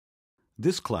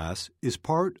This class is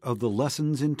part of the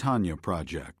Lessons in Tanya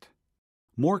project.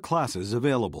 More classes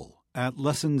available at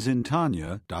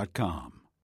lessonsintanya.com.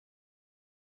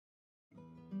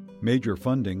 Major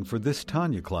funding for this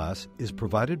Tanya class is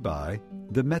provided by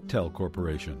the Mettel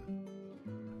Corporation.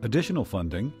 Additional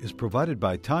funding is provided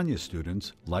by Tanya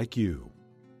students like you.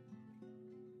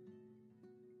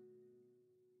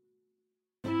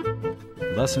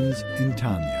 Lessons in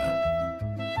Tanya.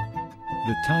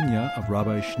 The Tanya of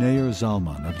Rabbi Schneur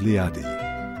Zalman of Liadi,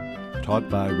 taught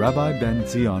by Rabbi Ben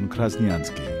Zion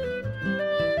Krasniansky.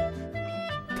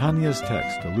 Tanya's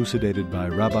text elucidated by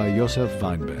Rabbi Yosef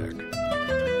Weinberg.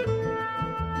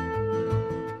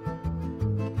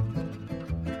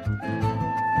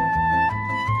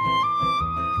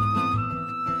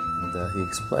 He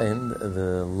explained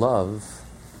the love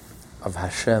of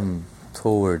Hashem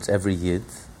towards every Yid,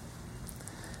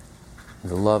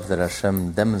 the love that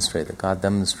Hashem demonstrates, that God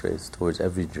demonstrates towards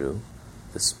every Jew,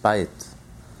 despite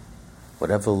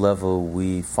whatever level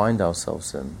we find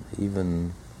ourselves in,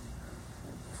 even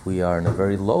if we are in a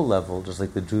very low level, just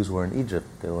like the Jews were in Egypt.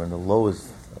 They were in the lowest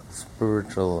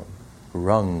spiritual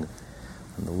rung,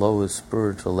 on the lowest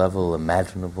spiritual level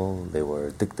imaginable. They were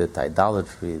addicted to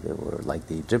idolatry. They were like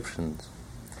the Egyptians.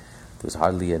 There was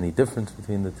hardly any difference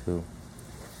between the two.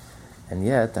 And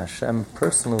yet Hashem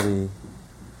personally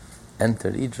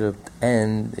entered Egypt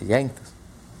and yanked us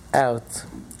out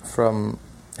from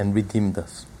and redeemed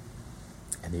us.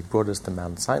 And He brought us to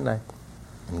Mount Sinai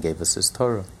and gave us His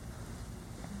Torah.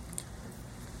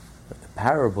 The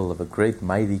parable of a great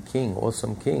mighty king,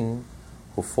 awesome king,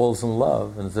 who falls in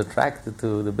love and is attracted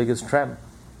to the biggest tramp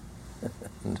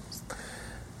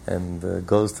and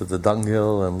goes to the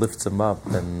dunghill and lifts him up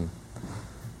and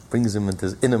brings him into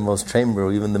his innermost chamber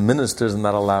where even the ministers are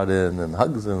not allowed in, and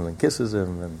hugs him and kisses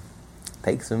him and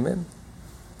takes him in.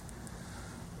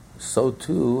 So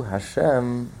too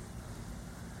Hashem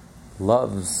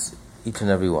loves each and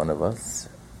every one of us,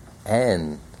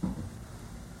 and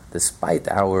despite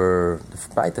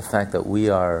the fact that we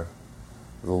are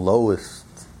the lowest,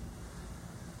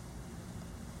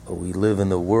 we live in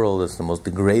the world that's the most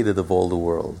degraded of all the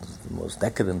worlds, the most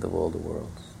decadent of all the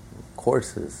worlds,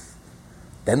 coarsest,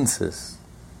 densest,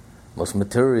 most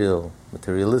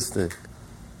materialistic,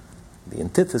 the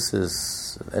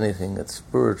antithesis of anything that's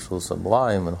spiritual,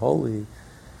 sublime, and holy.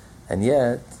 And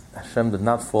yet Hashem did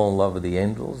not fall in love with the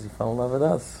angels. He fell in love with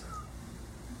us,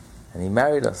 and He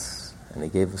married us, and He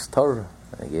gave us Torah,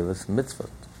 and He gave us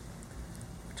mitzvot,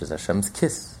 which is Hashem's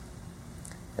kiss,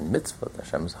 and mitzvot,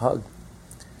 Hashem's hug.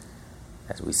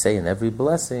 As we say in every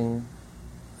blessing,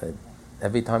 that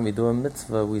every time we do a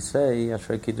mitzvah, we say,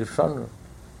 Asher Kiddushanu.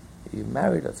 You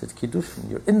married us, it's Kiddushin,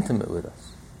 you're intimate with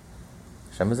us.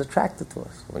 Hashem is attracted to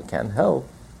us. We can't help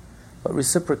but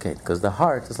reciprocate, because the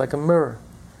heart is like a mirror.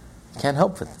 You can't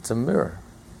help it, it's a mirror.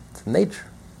 It's nature.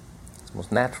 It's the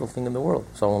most natural thing in the world.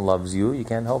 If someone loves you, you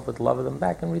can't help but love them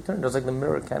back in return, just like the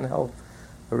mirror can't help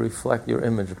but reflect your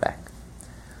image back.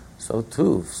 So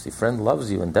too, if your friend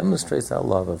loves you and demonstrates that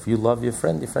love, if you love your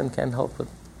friend can't help but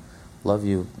love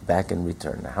you back in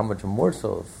return. Now, how much more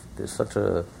so if there's such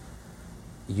a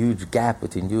huge gap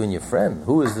between you and your friend?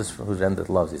 Who is this friend that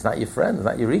loves you? It's not your friend, it's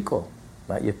not your equal,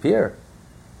 not your peer.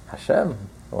 Hashem,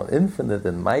 infinite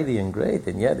and mighty and great,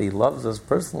 and yet He loves us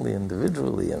personally,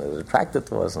 individually, and is attracted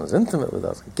to us and is intimate with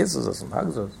us and kisses us and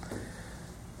hugs us.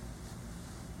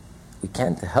 We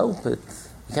can't help it.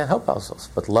 We can't help ourselves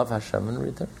but love Hashem in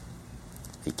return.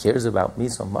 If He cares about me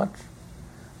so much,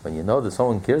 when you know that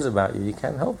someone cares about you, you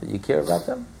can't help it. You care about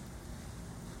them.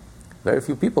 Very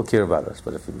few people care about us,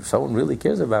 but if someone really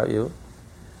cares about you,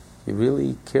 you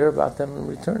really care about them in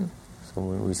return. So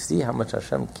when we see how much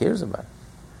Hashem cares about us,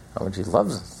 how much He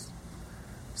loves us,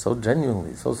 so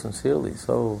genuinely, so sincerely,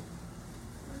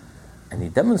 and He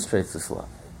demonstrates this love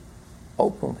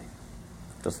openly,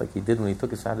 just like He did when He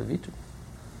took us out of Egypt.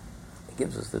 He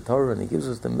gives us the Torah and He gives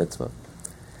us the mitzvah.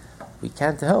 We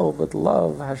can't help but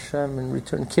love Hashem in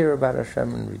return, care about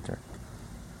Hashem in return.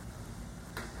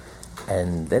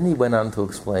 And then he went on to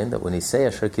explain that when he say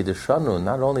Asher Kiddushanu,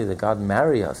 not only that God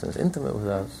marry us and is intimate with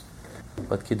us,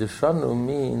 but Kiddushanu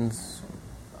means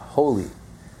holy,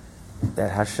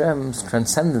 that Hashem's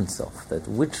transcendent self, that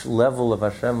which level of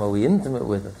Hashem are we intimate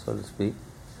with, so to speak,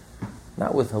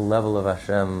 not with a level of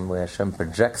Hashem where Hashem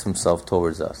projects Himself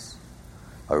towards us,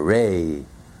 a ray,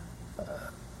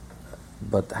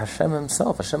 but Hashem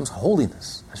Himself, Hashem's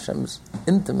holiness, Hashem's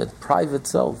intimate, private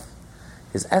self,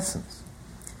 His essence.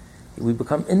 We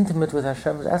become intimate with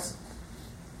Hashem's essence.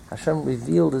 Hashem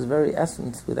revealed His very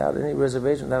essence without any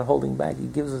reservation, without holding back. He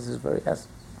gives us His very essence.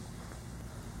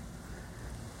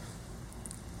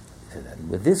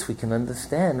 With this we can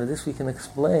understand, with this we can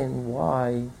explain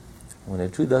why when a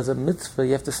Jew does a mitzvah,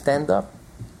 you have to stand up.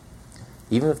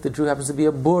 Even if the Jew happens to be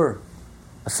a boor,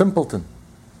 a simpleton,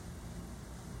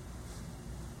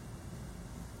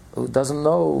 who doesn't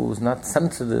know, who's not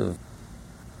sensitive,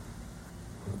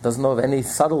 doesn't know of any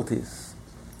subtleties.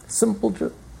 Simple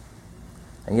Jew.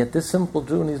 And yet this simple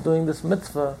Jew, when he's doing this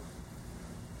mitzvah,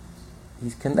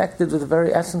 he's connected with the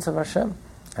very essence of Hashem.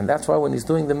 And that's why when he's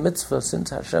doing the mitzvah, since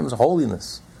Hashem's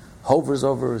holiness hovers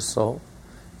over his soul,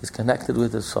 he's connected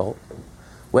with his soul,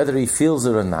 whether he feels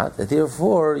it or not.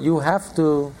 Therefore, you have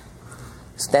to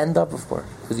stand up before it,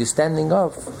 because you're standing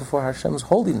up before Hashem's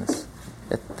holiness.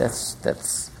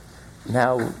 That's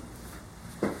now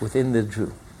within the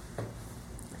Jew.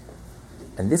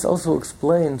 And this also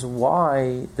explains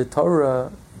why the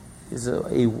Torah is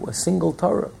a single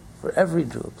Torah for every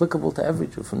Jew, applicable to every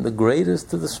Jew, from the greatest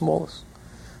to the smallest.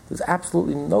 There's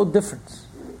absolutely no difference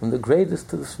from the greatest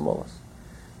to the smallest.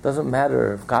 Doesn't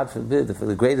matter, if God forbid, if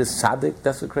the greatest tzaddik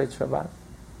desecrates Shabbat,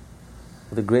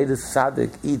 or the greatest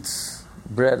tzaddik eats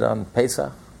bread on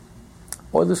Pesach,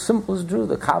 or the simplest Jew,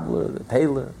 the cobbler, the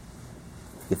tailor.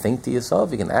 You think to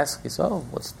yourself, you can ask yourself,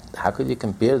 how could you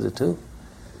compare the two?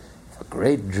 If a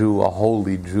great Jew, a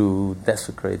holy Jew,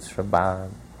 desecrates Shabbat,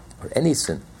 or any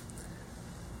sin,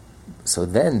 so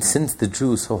then, since the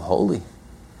Jew is so holy,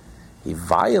 he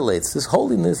violates this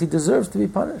holiness, he deserves to be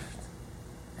punished.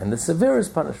 And the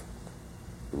severest punishment.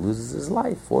 He loses his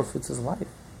life, forfeits his life.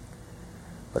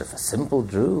 But if a simple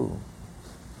Jew,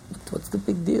 what's the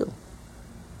big deal?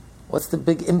 What's the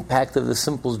big impact of the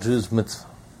simple Jew's mitzvah?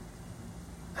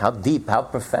 How deep, how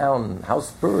profound, how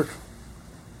spiritual.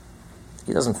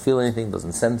 He doesn't feel anything,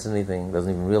 doesn't sense anything,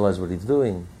 doesn't even realize what he's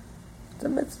doing. It's a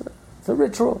mitzvah, it's a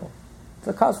ritual, it's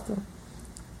a custom.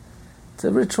 It's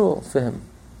a ritual for him.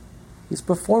 He's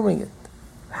performing it.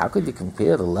 How could you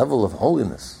compare the level of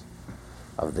holiness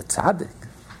of the tzaddik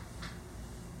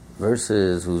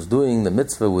versus who's doing the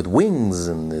mitzvah with wings,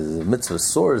 and the mitzvah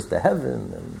soars to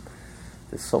heaven, and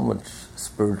there's so much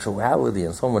spirituality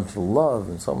and so much love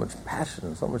and so much passion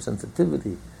and so much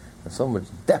sensitivity and so much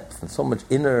depth and so much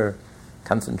inner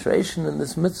concentration in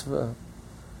this mitzvah,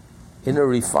 inner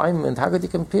refinement. How could you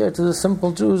compare to the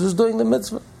simple Jew who's doing the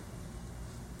mitzvah?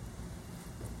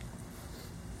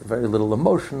 Very little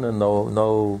emotion and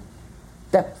no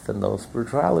depth and no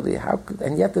spirituality.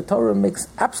 And yet the Torah makes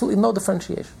absolutely no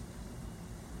differentiation.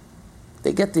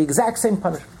 They get the exact same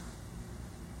punishment.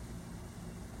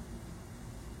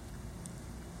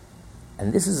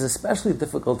 And this is especially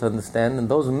difficult to understand in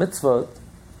those mitzvot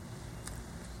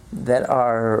that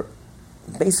are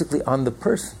basically on the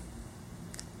person.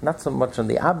 Not so much on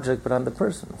the object, but on the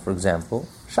person. For example,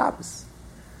 Shabbos.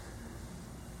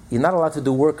 You're not allowed to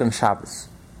do work on Shabbos.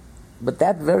 But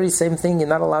that very same thing you're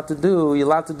not allowed to do, you're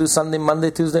allowed to do Sunday, Monday,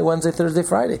 Tuesday, Wednesday, Thursday,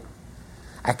 Friday.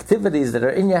 Activities that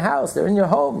are in your house, they're in your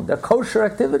home, they're kosher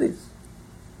activities.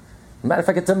 As a matter of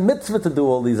fact, it's a mitzvah to do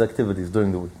all these activities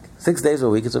during the week. 6 days a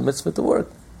week, it's a mitzvah to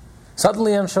work.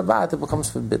 Suddenly on Shabbat, it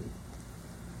becomes forbidden.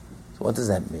 So what does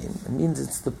that mean? It means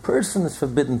it's the person that's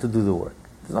forbidden to do the work.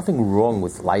 There's nothing wrong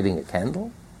with lighting a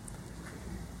candle.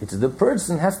 It's the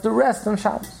person has to rest on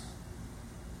Shabbos.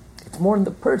 It's more in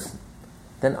the person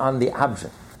than on the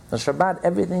object. On Shabbat,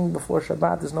 everything before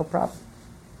Shabbat is no problem.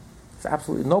 It's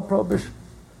absolutely no prohibition.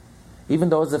 Even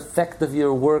though it's the effect of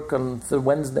your work on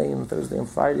Wednesday and Thursday and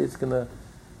Friday, it's going to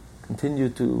continue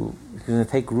to, it's going to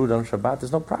take root on Shabbat,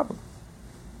 there's no problem.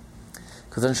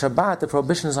 Because on Shabbat, the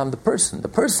prohibition is on the person. The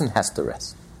person has to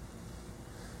rest.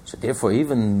 So therefore,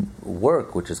 even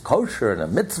work, which is kosher and a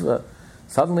mitzvah,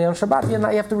 suddenly on Shabbat,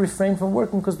 you have to refrain from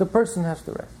working because the person has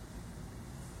to rest.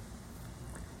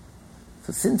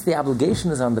 So since the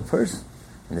obligation is on the person,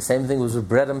 and the same thing was with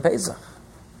bread and Pesach.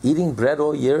 Eating bread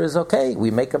all year is okay. We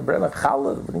make a bread on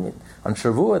challah. What do you mean? On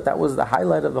Shavuot, that was the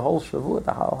highlight of the whole Shavuot,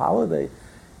 the whole holiday.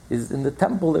 Is in the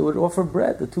temple they would offer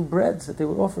bread, the two breads that they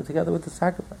would offer together with the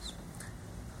sacrifice.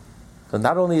 So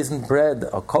not only isn't bread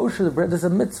a kosher, the bread is a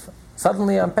mitzvah.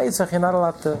 Suddenly on Pesach you're not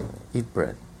allowed to eat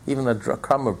bread, even a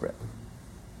crumb of bread.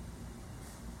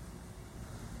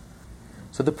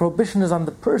 So the prohibition is on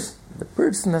the person. The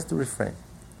person has to refrain.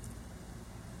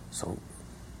 So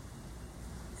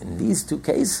in these two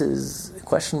cases, the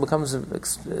question becomes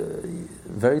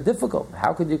very difficult.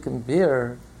 How could you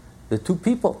compare the two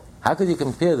people? How could you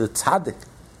compare the tzaddik,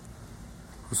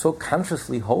 who's so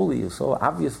consciously holy, who's so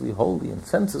obviously holy, and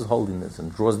senses holiness,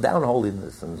 and draws down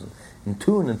holiness, and is in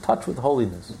tune, in touch with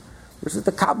holiness, versus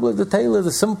the cobbler, the tailor,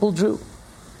 the simple Jew,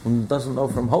 who doesn't know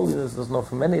from holiness, doesn't know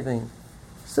from anything.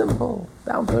 Simple,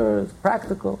 down to earth,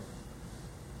 practical.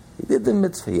 He did the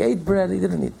mitzvah, he ate bread, he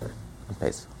didn't eat bread on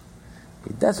Pesach.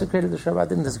 He desecrated the Shabbat,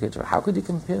 didn't desecrate the Shabbat. How could you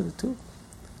compare the two?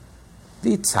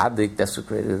 The tzaddik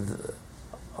desecrated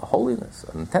holiness,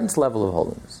 an intense level of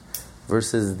holiness,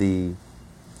 versus the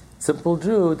simple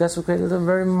Jew desecrated a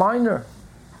very minor,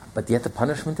 but yet the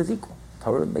punishment is equal.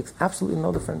 Torah makes absolutely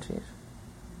no differentiation.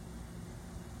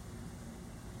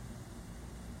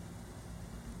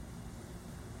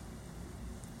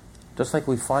 Just like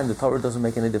we find the Torah doesn't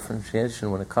make any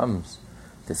differentiation when it comes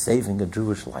to saving a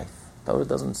Jewish life. The Torah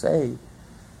doesn't say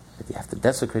that you have to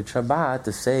desecrate Shabbat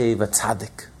to save a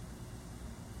tzaddik,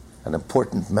 an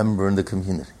important member in the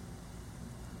community,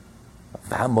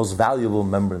 the most valuable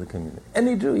member of the community.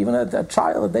 Any Jew, even a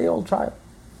child, a day-old child,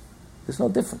 there's no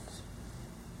difference.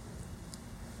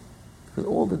 Because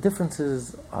all the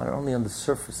differences are only on the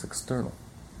surface, external.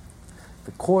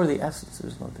 The core, the essence,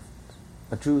 there's no difference.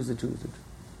 A Jew is a Jew is a Jew.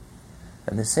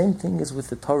 And the same thing is with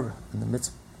the Torah and the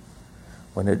mitzvah.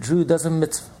 When a Jew does a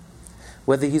mitzvah,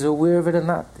 whether he's aware of it or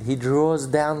not, he draws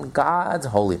down God's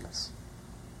holiness,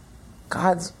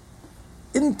 God's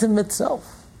intimate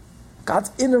self,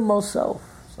 God's innermost self,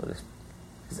 so to speak,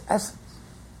 His essence.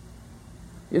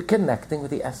 You're connecting with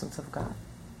the essence of God.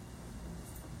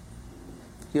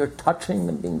 You're touching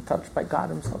and being touched by God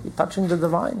Himself. You're touching the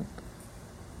divine.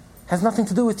 It has nothing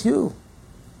to do with you.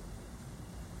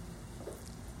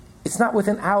 It's not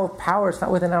within our power, it's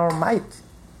not within our might.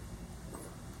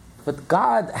 But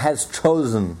God has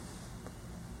chosen,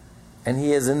 and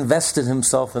He has invested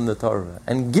Himself in the Torah,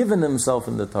 and given Himself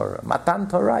in the Torah. Matan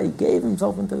Torah, He gave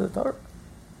Himself into the Torah.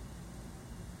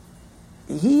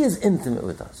 He is intimate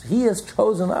with us. He has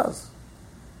chosen us.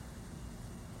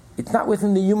 It's not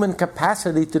within the human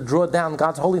capacity to draw down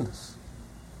God's holiness.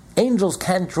 Angels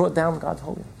can't draw down God's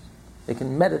holiness. They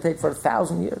can meditate for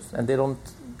 1,000 years, and they don't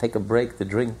take a break to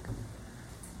drink,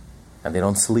 and they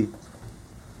don't sleep.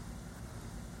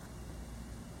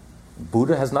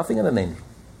 Buddha has nothing in an angel.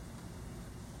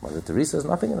 Mother Teresa has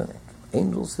nothing in an angel.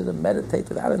 Angels sit and meditate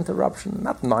without interruption,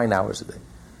 not 9 hours a day,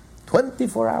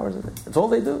 24 hours a day. That's all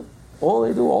they do. All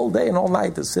they do all day and all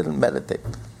night is sit and meditate.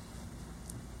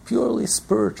 Purely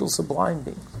spiritual, sublime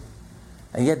beings.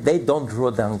 And yet they don't draw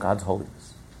down God's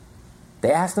holiness.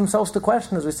 They ask themselves the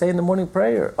question, as we say in the morning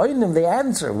prayer. Oinim, they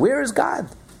answer, where is God?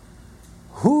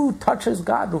 Who touches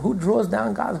God? Who draws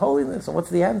down God's holiness? And what's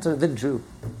the answer? The Jew.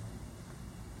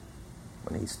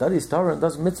 When he studies Torah and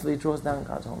does mitzvah, he draws down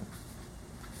God's holiness.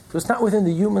 So it's not within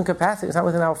the human capacity, it's not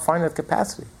within our finite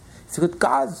capacity. It's because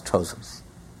God chose us.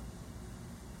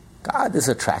 God is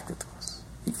attracted to us.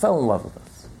 He fell in love with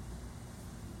us.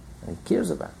 And He cares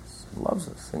about us, and loves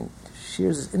us, and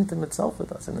shares His intimate self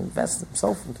with us, and invests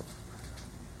Himself into us.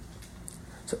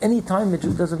 So any time a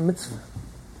Jew does a mitzvah,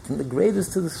 from the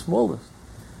greatest to the smallest,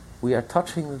 we are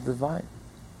touching the divine.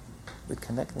 We're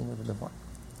connecting with the divine.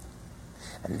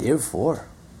 And therefore,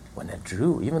 when a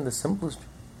Jew, even the simplest Jew,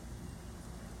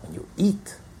 when you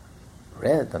eat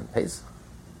bread on Pesach,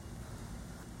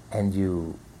 and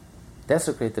you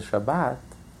desecrate the Shabbat,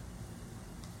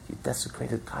 you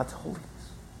desecrated God's holiness.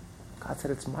 God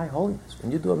said, it's my holiness.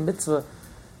 When you do a mitzvah,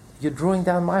 you're drawing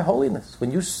down my holiness.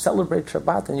 When you celebrate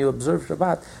Shabbat and you observe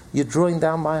Shabbat, you're drawing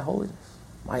down my holiness,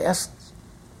 my essence.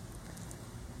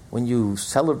 When you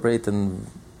celebrate and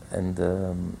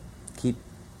keep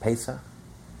Pesach,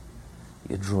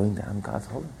 you're drawing down God's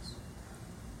holiness.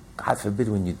 God forbid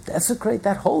when you desecrate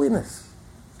that holiness,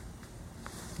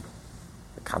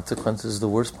 the consequence is the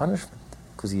worst punishment,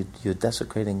 because you're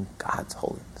desecrating God's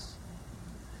holiness.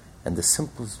 And the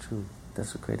simplest Jew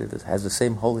desecrated has the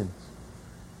same holiness,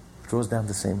 draws down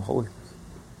the same holiness.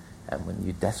 And when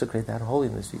you desecrate that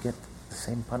holiness, you get the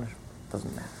same punishment. It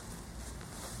doesn't matter.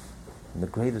 From the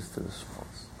greatest to the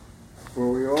smallest.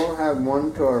 For we all have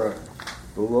one Torah.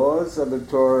 The laws of the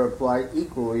Torah apply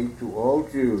equally to all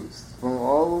Jews. From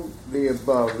all the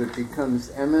above, it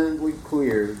becomes eminently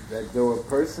clear that though a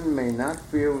person may not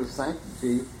feel the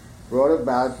sanctity brought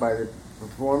about by the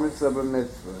performance of a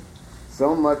mitzvah,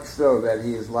 so much so that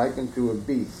he is likened to a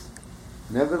beast,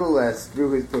 nevertheless,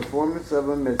 through his performance of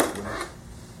a mitzvah,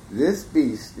 this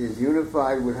beast is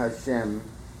unified with Hashem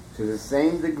to the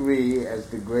same degree as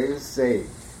the greatest sage.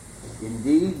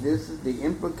 Indeed, this is the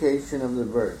implication of the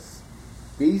verse.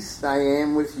 Beast I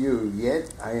am with you,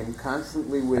 yet I am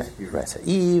constantly with you. Right. So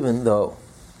even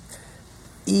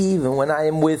when I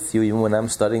am with you, even when I'm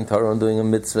studying Torah and doing a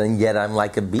mitzvah, and yet I'm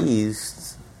like a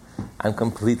beast, I'm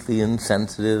completely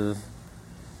insensitive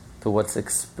to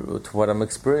what I'm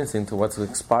experiencing, to what's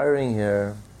expiring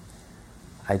here.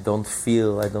 I don't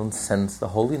sense the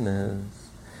holiness.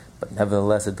 But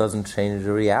nevertheless, it doesn't change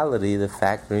the reality. The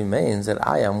fact remains that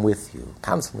I am with you,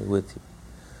 constantly with you.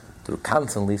 Through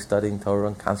constantly studying Torah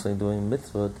and constantly doing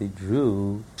mitzvah, the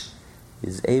Jew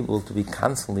is able to be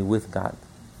constantly with God,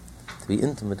 to be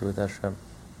intimate with Hashem,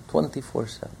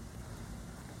 24/7,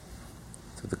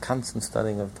 through the constant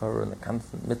studying of Torah and the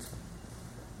constant mitzvah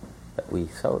that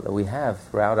we have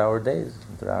throughout our days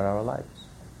and throughout our lives.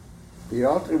 The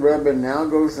Alter Rebbe now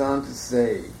goes on to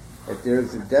say that there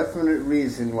is a definite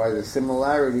reason why the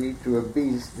similarity to a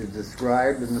beast is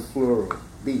described in the plural,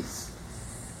 beast.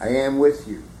 I am with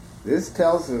you. This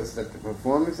tells us that the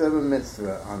performance of a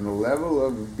mitzvah on the level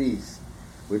of a beast,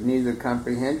 with neither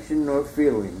comprehension nor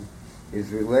feeling,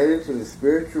 is related to the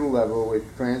spiritual level which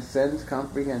transcends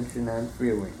comprehension and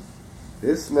feeling.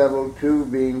 This level too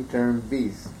being termed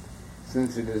beast,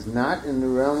 since it is not in the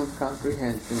realm of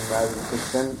comprehension,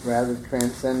 rather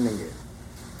transcending it.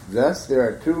 Thus there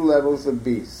are two levels of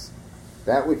beasts,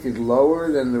 that which is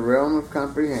lower than the realm of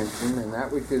comprehension and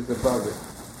that which is above it.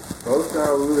 Both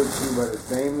are alluded to by the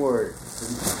same word,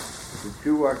 since the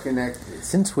two are connected.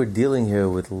 Since we're dealing here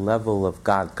with level of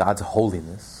God, God's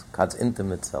holiness, God's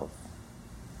intimate self,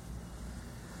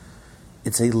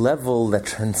 it's a level that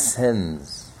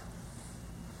transcends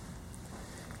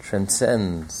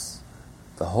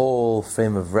the whole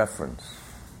frame of reference,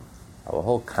 our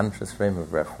whole conscious frame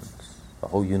of reference, the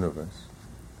whole universe.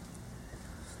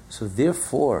 So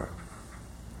therefore,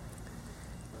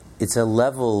 it's a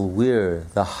level where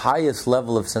the highest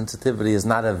level of sensitivity is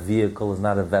not a vehicle, is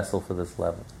not a vessel for this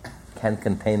level, can't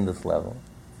contain this level,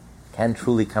 can't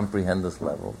truly comprehend this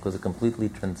level, because it completely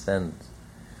transcends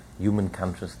human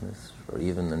consciousness, or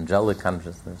even angelic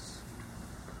consciousness,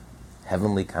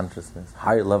 heavenly consciousness,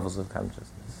 higher levels of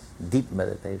consciousness, deep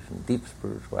meditation, deep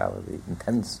spirituality,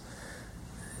 intense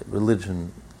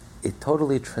religion. It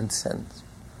totally transcends.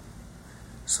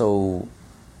 So,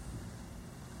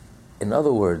 in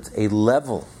other words, a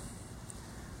level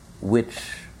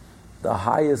which the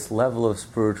highest level of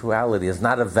spirituality is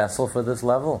not a vessel for this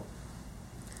level,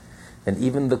 and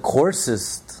even the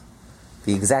coarsest,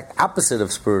 the exact opposite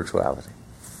of spirituality,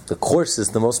 the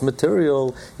coarsest, the most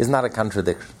material, is not a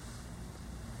contradiction.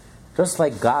 Just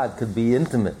like God could be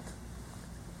intimate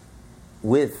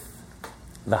with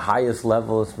the highest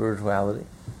level of spirituality,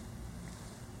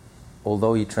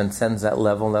 although he transcends that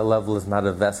level, and that level is not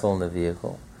a vessel and a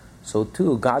vehicle, so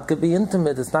too, God could be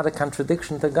intimate. It's not a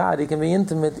contradiction to God. He can be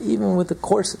intimate even with the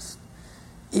coarsest,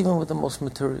 even with the most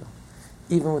material,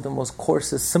 even with the most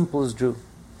coarsest, simplest Jew.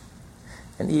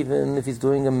 And even if he's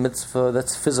doing a mitzvah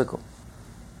that's physical.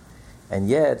 And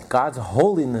yet, God's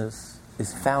holiness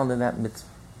is found in that mitzvah.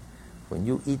 When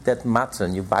you eat that matzah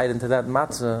and you bite into that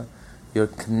matzah, you're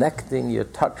connecting, you're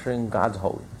touching God's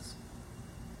holiness.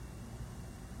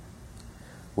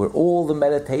 Where all the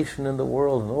meditation in the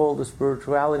world and all the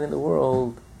spirituality in the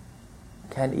world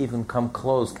can't even come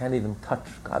close, can't even touch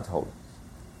God's holiness.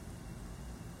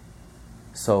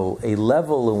 So a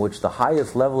level in which the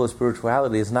highest level of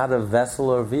spirituality is not a vessel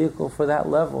or vehicle for that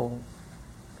level,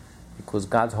 because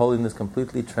God's holiness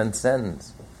completely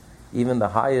transcends even the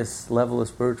highest level of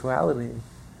spirituality.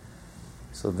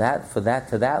 So that to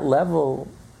that level,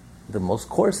 the most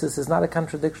coarsest is not a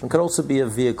contradiction. It could also be a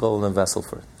vehicle and a vessel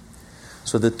for it.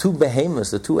 So the two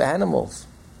behemoths, the two animals,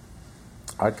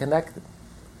 are connected.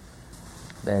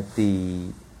 That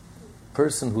the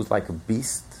person who's like a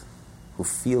beast, who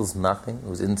feels nothing,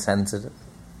 who's insensitive,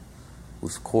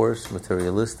 who's coarse,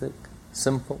 materialistic,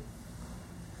 simple,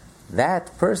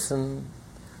 that person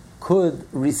could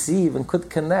receive and could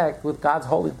connect with God's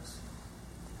holiness.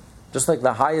 Just like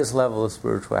the highest level of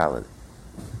spirituality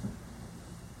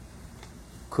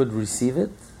could receive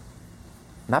it,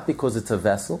 not because it's a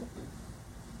vessel.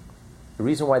 The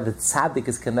reason why the tzaddik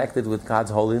is connected with God's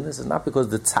holiness is not because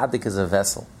the tzaddik is a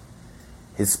vessel.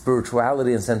 His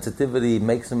spirituality and sensitivity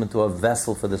makes him into a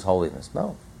vessel for this holiness.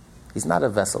 No, he's not a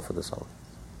vessel for this holiness.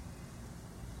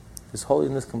 His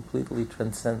holiness completely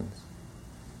transcends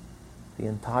the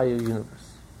entire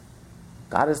universe.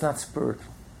 God is not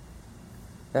spiritual.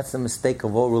 That's the mistake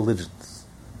of all religions.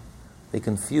 They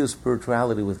confuse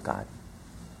spirituality with God.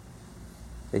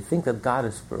 They think that God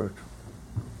is spiritual.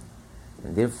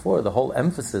 And therefore, the whole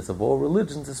emphasis of all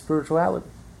religions is spirituality.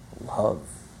 Love,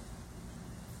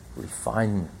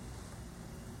 refinement,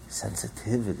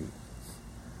 sensitivity,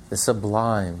 the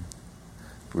sublime,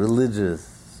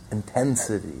 religious,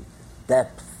 intensity,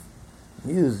 depth,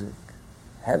 music,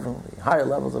 heavenly, higher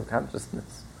levels of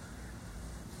consciousness.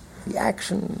 The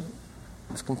action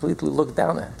is completely looked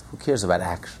down at. Who cares about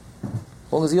action?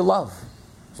 As long as you love,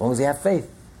 as long as you have faith,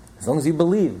 as long as you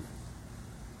believe.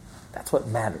 That's what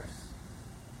matters.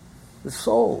 The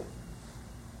soul.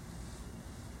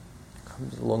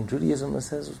 Comes along Judaism and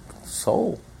says,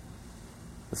 soul.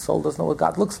 The soul doesn't know what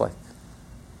God looks like.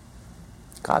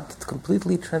 God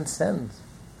completely transcends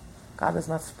God is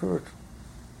not spiritual.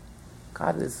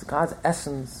 God's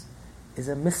essence is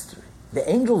a mystery. The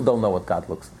angels don't know what God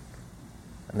looks like.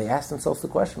 And they ask themselves the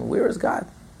question, where is God?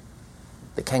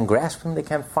 They can't grasp Him, they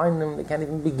can't find Him, they can't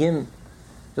even begin.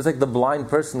 Just like the blind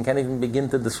person can't even begin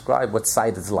to describe what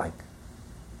sight is like.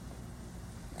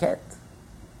 Can't.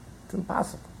 It's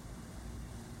impossible.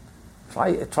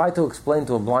 Try to explain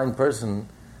to a blind person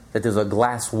that there's a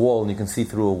glass wall and you can see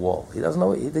through a wall. He doesn't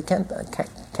know, he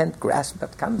can't grasp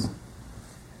that concept.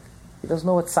 He doesn't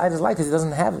know what sight is like because he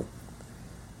doesn't have it.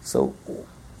 So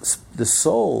the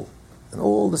soul and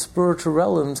all the spiritual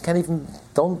realms can't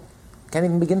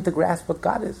even begin to grasp what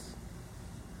God is.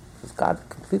 Because God is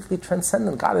completely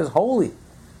transcendent. God is holy.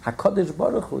 HaKadosh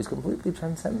Baruch Hu is completely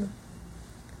transcendent.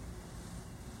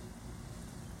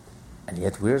 And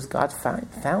yet where is God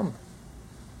found?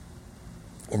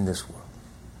 In this world.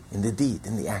 In the deed,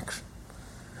 in the action.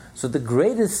 So the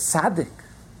greatest tzaddik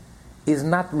is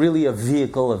not really a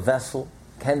vehicle, a vessel,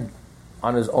 can't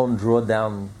on his own draw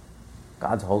down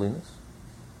God's holiness.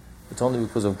 It's only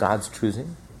because of God's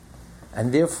choosing.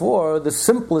 And therefore, the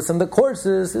simplest and the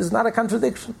coarsest is not a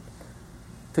contradiction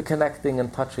to connecting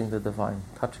and touching the divine,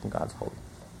 touching God's holiness.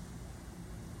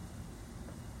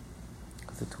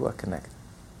 Because the two are connected.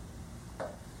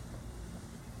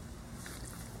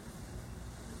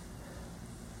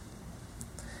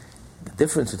 The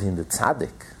difference between the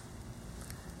tzaddik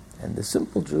and the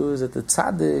simple Jew is that the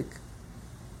tzaddik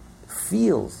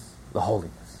feels the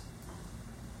holiness,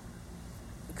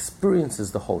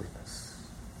 experiences the holiness,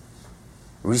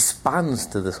 responds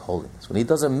to this holiness. When he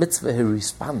does a mitzvah, he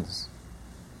responds.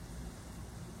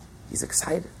 He's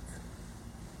excited.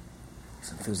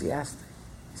 He's enthusiastic.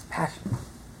 He's passionate.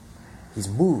 He's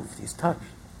moved. He's touched.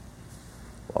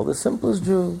 While the simplest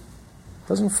Jew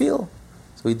doesn't feel.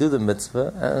 So we do the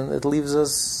mitzvah and it leaves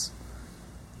us,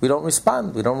 we don't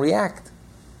respond, we don't react.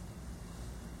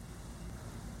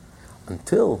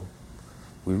 Until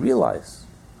we realize,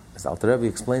 as Alter Rebbe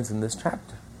explains in this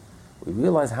chapter, we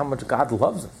realize how much God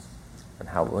loves us and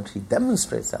how much He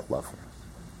demonstrates that love for us.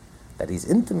 That He's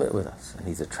intimate with us and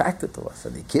He's attracted to us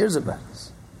and He cares about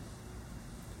us.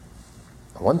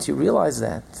 And once you realize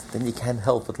that, then you can't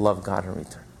help but love God in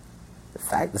return.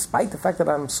 Despite the fact that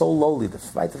I'm so lowly,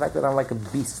 despite the fact that I'm like a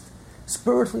beast,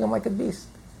 spiritually I'm like a beast.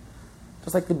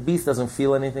 Just like the beast doesn't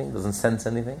feel anything, doesn't sense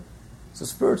anything, so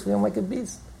spiritually I'm like a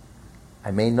beast.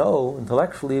 I may know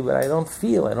intellectually, but I don't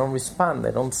feel, I don't respond,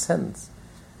 I don't sense.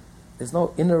 There's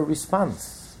no inner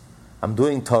response. I'm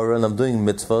doing Torah and I'm doing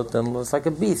mitzvot and it's like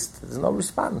a beast. There's no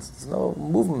response, there's no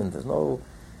movement,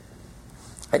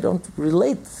 I don't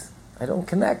relate, I don't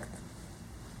connect.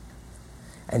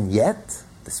 And yet,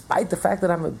 despite the fact that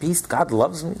I'm a beast, God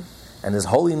loves me, and His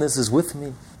holiness is with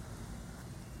me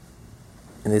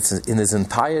in its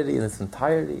entirety,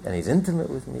 and He's intimate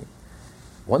with me.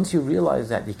 Once you realize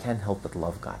that, you can't help but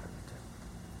love God in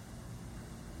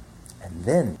return. And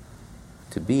then,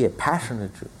 to be a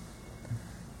passionate Jew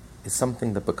is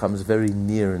something that becomes very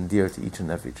near and dear to each and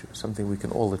every Jew, something we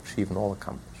can all achieve and all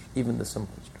accomplish, even the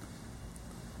simplest Jew.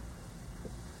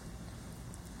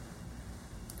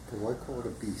 Why call it a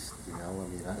beast?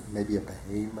 Maybe a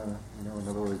behemoth. In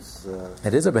other words,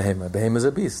 it is a behemoth. A behemoth is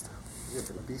a beast. Yeah,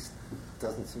 but a beast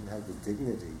doesn't seem to have the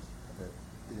dignity that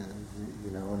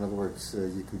in other words,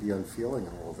 you can be unfeeling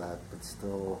and all that, but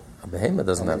still. A behemoth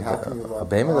doesn't have. A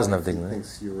behemoth doesn't have dignity. He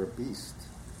thinks you're a beast.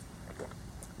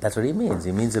 That's what he means.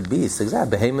 He means a beast.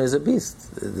 Exactly. Behemoth is a beast.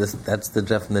 That's the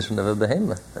definition of a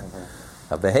behemoth.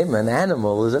 A behemoth, an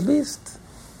animal, is a beast.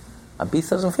 A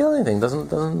beast doesn't feel anything,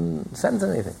 doesn't sense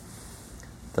anything,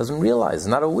 doesn't realize,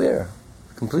 not aware,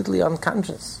 completely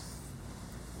unconscious.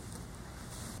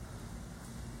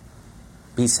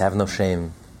 Beasts have no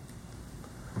shame.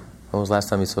 When was the last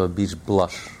time you saw a beast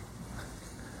blush?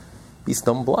 Beasts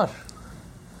don't blush.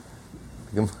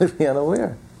 They're completely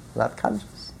unaware, not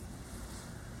conscious.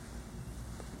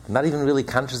 Not even really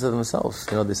conscious of themselves.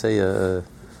 They say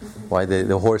why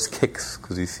the horse kicks,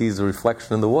 because he sees the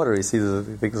reflection in the water. He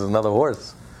thinks it's another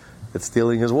horse. It's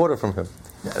stealing his water from him.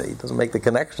 He doesn't make the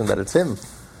connection that it's him.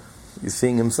 He's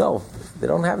seeing himself. They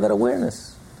don't have that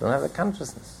awareness. They don't have that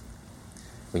consciousness.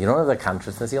 When you don't have that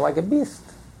consciousness, you're like a beast.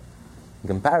 In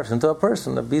comparison to a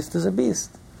person, a beast is a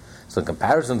beast. So in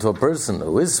comparison to a person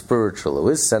who is spiritual, who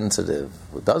is sensitive,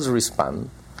 who does respond,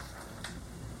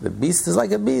 the beast is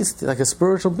like a beast, like a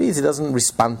spiritual beast. He doesn't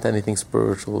respond to anything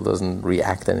spiritual, doesn't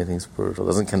react to anything spiritual,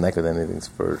 doesn't connect with anything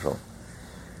spiritual.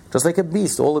 Just like a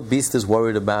beast, all a beast is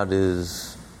worried about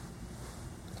is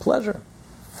pleasure,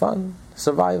 fun,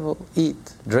 survival,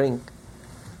 eat, drink,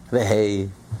 the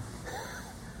hay.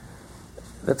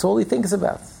 That's all he thinks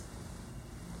about.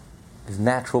 His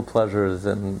natural pleasures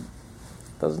and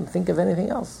doesn't think of anything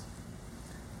else.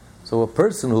 So a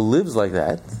person who lives like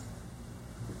that,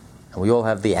 and we all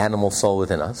have the animal soul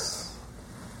within us,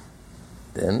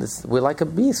 then we're like a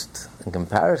beast in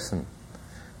comparison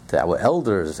to our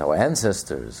elders, our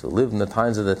ancestors, who lived in the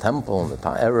times of the temple, in the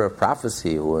era of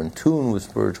prophecy, who were in tune with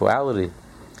spirituality,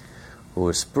 who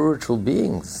were spiritual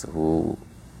beings, who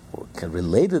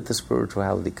related to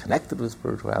spirituality, connected with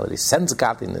spirituality, sensed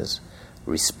godliness,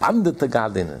 responded to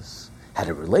godliness, had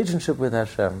a relationship with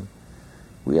Hashem.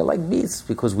 We are like beasts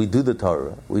because we do the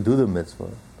Torah, we do the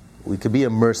mitzvah, we could be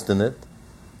immersed in it,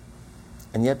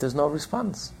 and yet there's no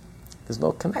response. There's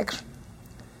no connection.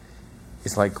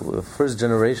 It's like the first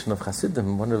generation of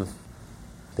Hasidim,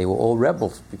 they were all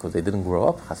rebels because they didn't grow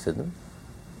up Hasidim.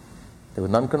 They were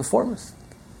nonconformists.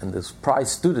 And this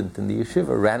prize student in the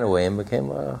yeshiva ran away and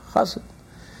became a Hasid.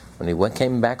 When he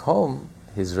came back home,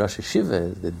 his Rosh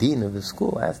Yeshiva, the dean of the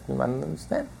school, asked him, I don't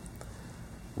understand.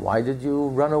 Why did you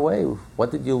run away? What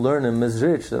did you learn in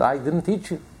Mezrich that I didn't teach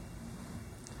you?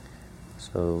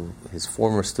 So his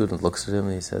former student looks at him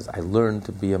and he says, I learned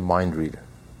to be a mind reader.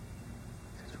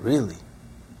 He says, really?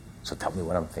 So tell me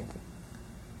what I'm thinking.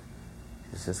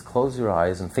 He says, close your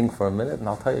eyes and think for a minute and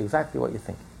I'll tell you exactly what you're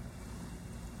thinking.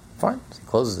 Fine. So he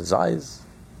closes his eyes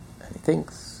and he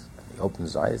thinks. And he opens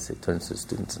his eyes, he turns to the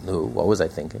students and no, what was I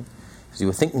thinking? He says, you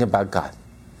were thinking about God.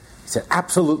 He said,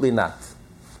 absolutely not.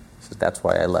 He says, that's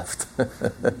why I left.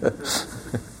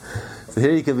 So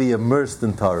here you can be immersed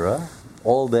in Torah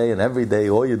all day and every day.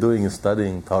 All you're doing is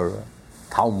studying Torah,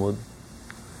 Talmud,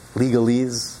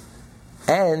 legalese,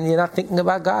 and you're not thinking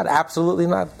about God. Absolutely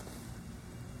not.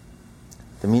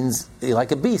 That means you're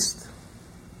like a beast.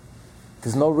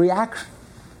 There's no reaction.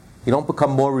 You don't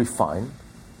become more refined.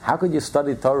 How could you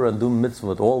study Torah and do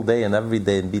mitzvot all day and every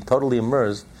day and be totally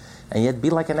immersed and yet be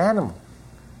like an animal?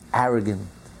 Arrogant,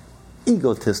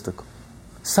 egotistical,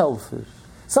 selfish,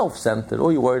 self-centered.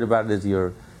 All you're worried about is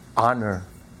your honor,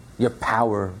 your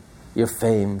power, your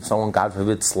fame. Someone, God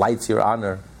forbid, slights your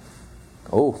honor.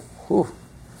 Oh, who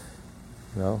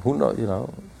knows,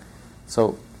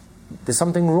 So there's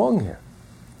something wrong here.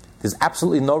 There's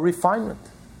absolutely no refinement.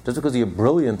 Just because you're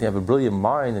brilliant, you have a brilliant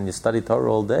mind, and you study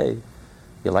Torah all day,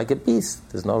 you're like a beast.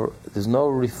 There's no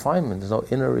refinement. There's no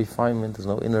inner refinement. There's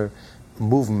no inner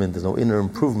movement. There's no inner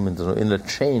improvement. There's no inner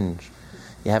change.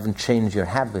 You haven't changed your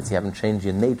habits. You haven't changed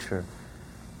your nature.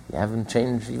 You haven't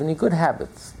changed even your good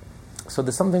habits. So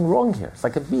there's something wrong here. It's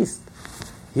like a beast.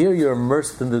 Here you're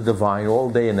immersed in the divine all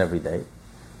day and every day.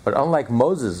 But unlike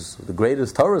Moses, the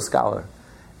greatest Torah scholar,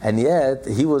 and yet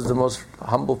he was the most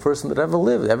humble person that ever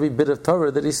lived. Every bit of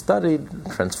Torah that he studied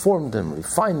transformed him,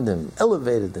 refined him,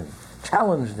 elevated him,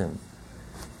 challenged him.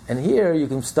 And here you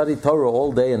can study Torah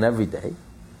all day and every day.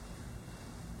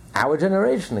 Our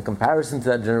generation, in comparison to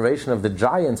that generation of the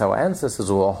giants, our ancestors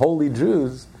who were holy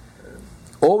Jews,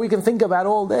 all we can think about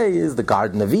all day is the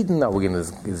Garden of Eden.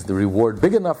 Is the reward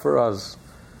big enough for us?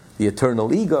 The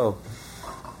eternal ego.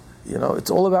 It's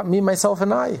all about me, myself,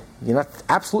 and I. You're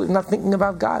absolutely not thinking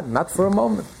about God, not for a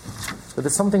moment. But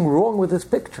there's something wrong with this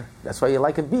picture. That's why you're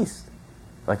like a beast,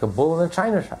 like a bull in a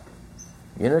china shop.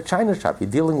 You're in a china shop.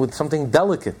 You're dealing with something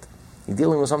delicate. You're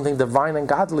dealing with something divine and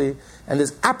godly, and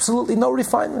there's absolutely no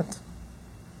refinement.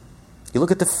 You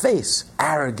look at the face,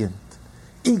 arrogant,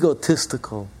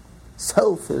 egotistical,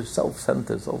 selfish,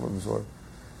 self-centered, self-absorbed.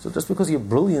 So just because you're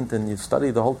brilliant and you study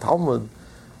the whole Talmud,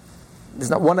 there's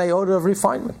not one iota of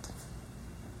refinement.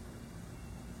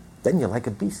 Then you're like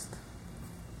a beast.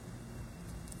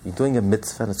 You're doing a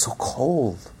mitzvah and it's so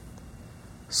cold,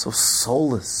 so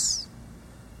soulless,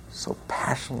 so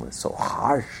passionless, so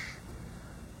harsh.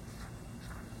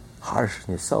 Harsh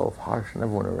on yourself, harsh on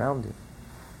everyone around you.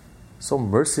 So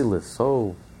merciless,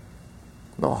 so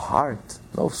no heart,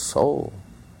 no soul,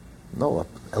 no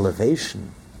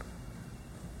elevation.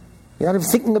 You're not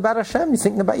even thinking about Hashem, you're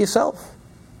thinking about yourself.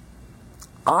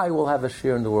 I will have a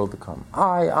share in the world to come.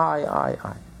 I.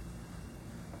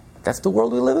 That's the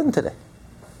world we live in today.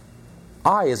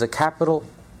 I is a capital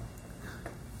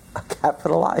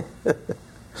I.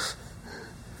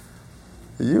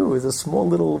 You is a small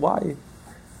little y.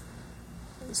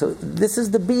 So this is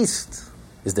the beast.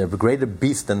 Is there a greater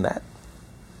beast than that?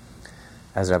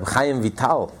 As Rabbi Chaim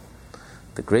Vital,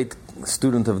 the great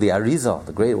student of the Arizal,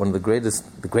 one of the greatest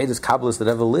Kabbalists that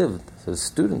ever lived, his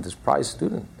student, his prize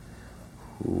student,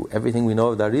 who everything we know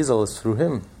of the Arizal is through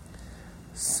him,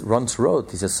 once wrote,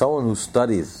 he says, someone who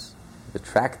studies the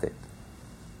tractate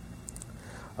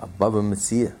of Baba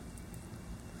Metzia,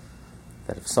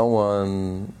 that if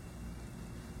someone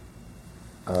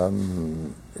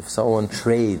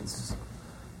trades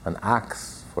an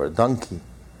ox for a donkey,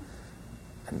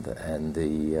 and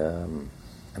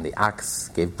the And the ox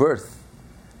gave birth,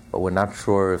 but we're not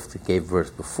sure if it gave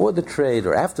birth before the trade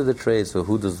or after the trade, so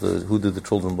who do the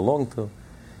children belong to?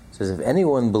 It says, if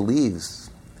anyone believes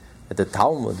that the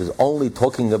Talmud is only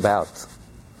talking about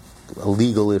a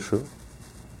legal issue,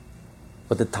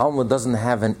 but the Talmud doesn't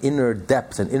have an inner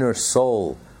depth, an inner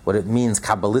soul, what it means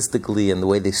Kabbalistically and the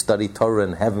way they study Torah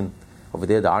in heaven. Over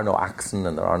there are no oxen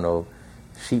and there are no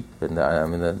sheep and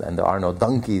there are no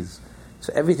donkeys.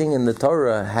 So everything in the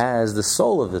Torah has the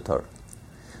soul of the Torah.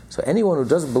 So anyone who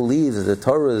just believes that the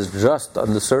Torah is just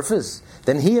on the surface,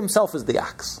 then he himself is the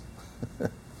ox.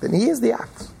 Then he is the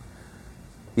ox.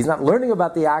 He's not learning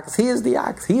about the ox, he is the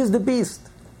ox, he is the beast.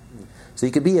 So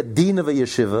you could be a dean of a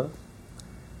yeshiva,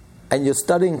 and you're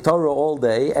studying Torah all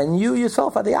day, and you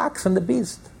yourself are the ox and the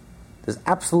beast. There's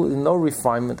absolutely no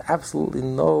refinement, absolutely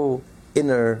no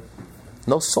inner,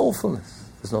 no soulfulness.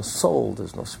 There's no soul,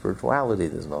 there's no spirituality,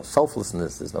 there's no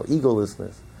selflessness, there's no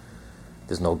egolessness.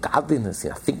 There's no godliness.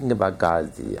 You're not thinking about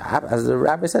God. As the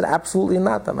rabbi said, absolutely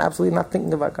not. I'm absolutely not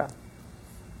thinking about God.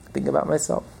 I think about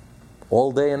myself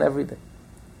all day and every day.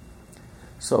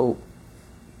 So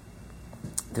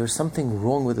there's something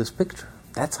wrong with this picture.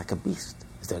 That's like a beast.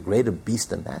 Is there a greater beast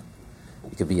than that?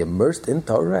 You could be immersed in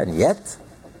Torah and yet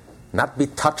not be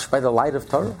touched by the light of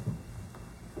Torah.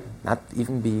 Not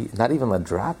even a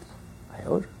drop,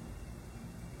 iota.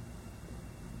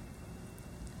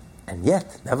 And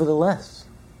yet, nevertheless,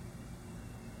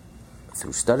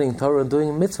 through studying Torah and doing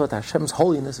a mitzvah, Hashem's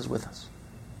holiness is with us.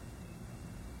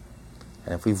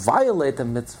 And if we violate the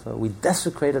mitzvah, we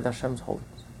desecrated Hashem's holiness.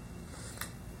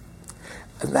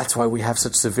 And that's why we have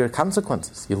such severe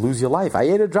consequences. You lose your life. I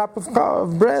ate a drop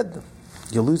of bread.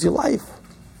 You lose your life.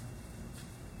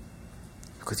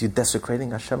 Because you're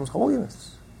desecrating Hashem's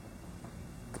holiness.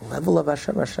 The level of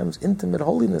Hashem's intimate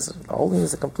holiness, the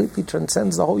holiness that completely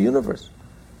transcends the whole universe.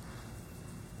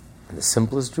 And the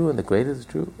simplest Jew and the greatest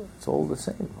Jew, it's all the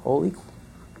same, all equal.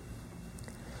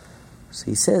 So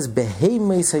he says,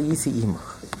 Behemes hayiti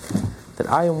imach, that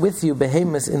I am with you,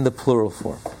 Behemes in the plural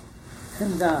form.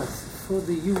 And thus, for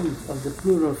the use of the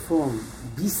plural form,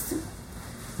 beast,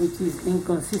 which is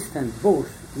inconsistent both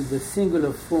with the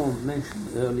singular form mentioned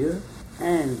earlier,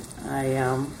 and I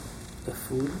am the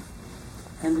food,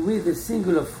 and with the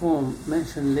singular form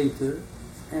mentioned later,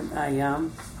 and I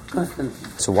am constantly.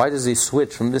 So why does he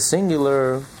switch from the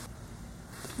singular?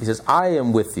 He says, I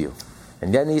am with you.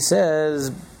 And then he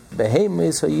says,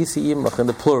 Behemes hayiti imach in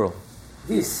the plural.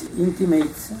 This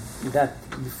intimates that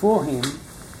before him,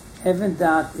 Even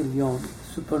Da'at Elyon,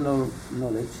 supernal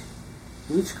knowledge,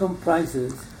 which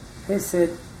comprises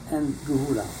Hesed and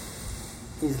Gehula,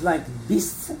 is like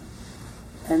beasts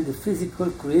and the physical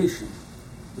creation,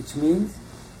 which means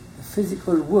the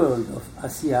physical world of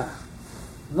Asiyah,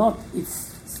 not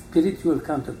its spiritual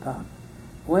counterpart,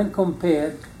 when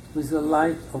compared with the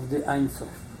light of the Ein Sof.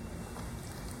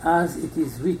 As it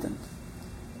is written,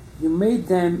 you made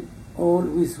them all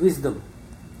with wisdom,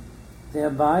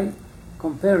 thereby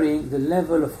comparing the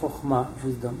level of Chokhmah,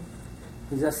 wisdom,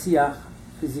 with Asiyah,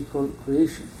 physical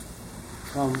creation.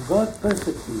 From God's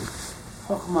perspective,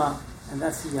 Chokhmah and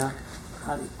Asiyah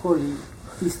are equally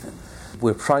distant.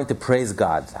 We're trying to praise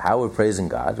God. How we're praising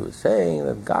God? We're saying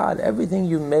that God, everything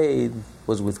you made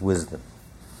was with wisdom.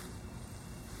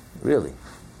 Really.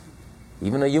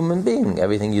 Even a human being,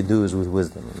 everything you do is with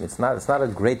wisdom. It's not a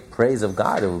great praise of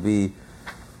God. It would be,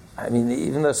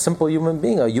 even a simple human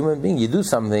being, you do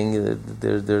something,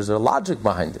 there's a logic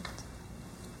behind it.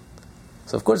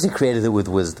 So of course He created it with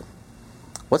wisdom.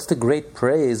 What's the great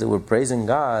praise that we're praising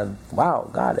God? Wow,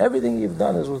 God, everything you've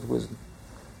done is with wisdom.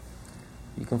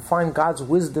 You can find God's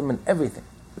wisdom in everything.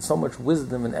 There's so much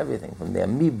wisdom in everything, from the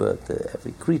amoeba to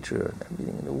every creature and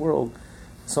everything in the world.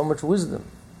 So much wisdom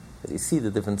that you see the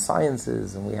different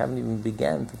sciences, and we haven't even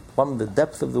began to plumb the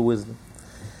depth of the wisdom.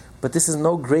 But this is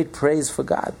no great praise for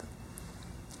God.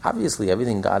 Obviously,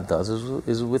 everything God does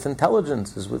is with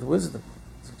intelligence, is with wisdom.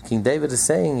 What King David is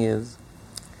saying is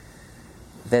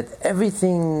that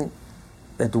everything,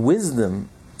 that wisdom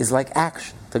is like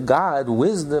action. To God,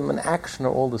 wisdom and action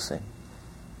are all the same.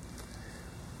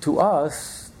 To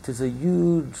us, there's a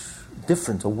huge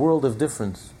difference, a world of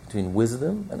difference between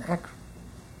wisdom and action.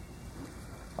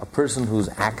 A person whose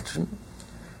action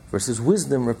versus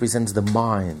wisdom represents the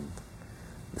mind,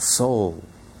 the soul,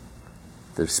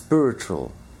 the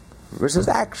spiritual, versus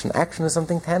action. Action is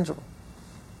something tangible.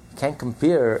 You can't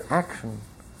compare action,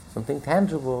 something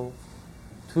tangible,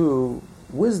 to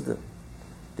wisdom.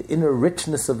 The inner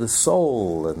richness of the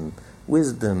soul and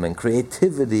wisdom and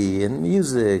creativity and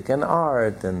music and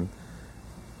art, and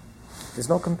there's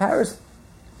no comparison.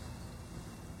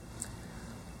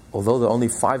 Although there are only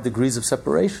 5 degrees of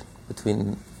separation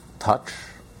between touch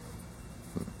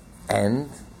and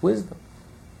wisdom.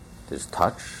 There's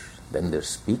touch, then there's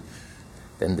speech,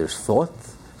 then there's thought,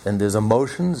 then there's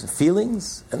emotions,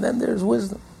 feelings, and then there's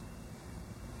wisdom.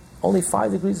 Only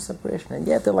 5 degrees of separation, and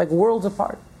yet they're like worlds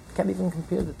apart. Can't even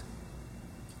compare the two.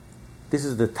 This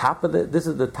is the top,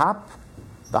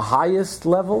 the highest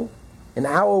level in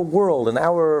our world, in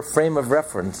our frame of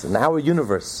reference, in our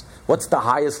universe. What's the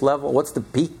highest level? What's the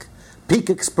peak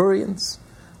experience?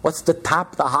 What's the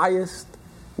top, the highest?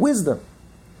 Wisdom,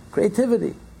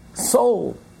 creativity,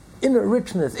 soul, inner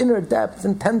richness, inner depth,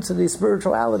 intensity,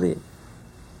 spirituality.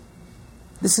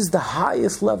 This is the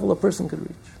highest level a person could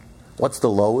reach. What's the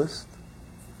lowest?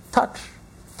 Touch,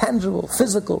 tangible,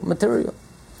 physical, material.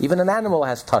 Even an animal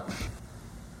has touch.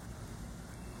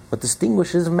 What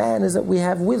distinguishes man is that we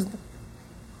have wisdom.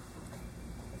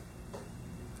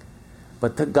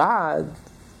 But to God,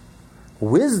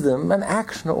 wisdom and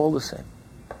action are all the same.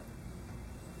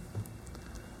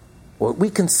 What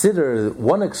we consider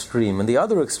one extreme and the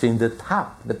other extreme, the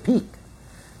top, the peak,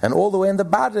 and all the way in the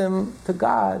bottom, to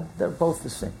God, they're both the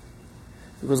same.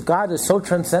 Because God is so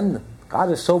transcendent.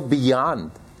 God is so beyond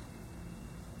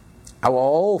our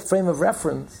whole frame of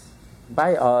reference.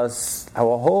 By us,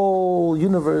 our whole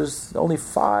universe, only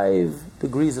 5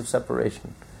 degrees of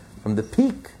separation. From the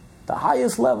peak, the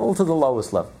highest level, to the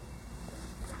lowest level.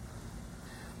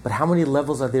 But how many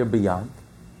levels are there beyond?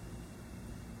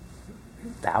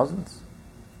 Thousands?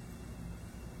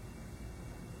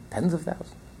 Tens of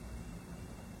thousands?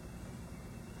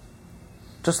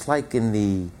 Just like in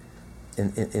the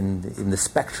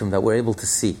spectrum that we're able to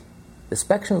see. The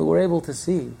spectrum that we're able to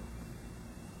see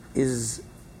is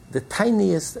the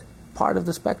tiniest part of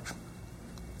the spectrum.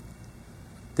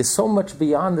 There's so much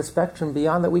beyond the spectrum,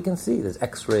 beyond that we can see. There's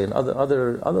X-ray and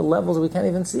other levels we can't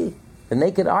even see. The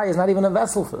naked eye is not even a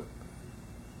vessel for it.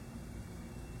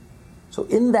 So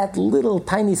in that little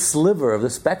tiny sliver of the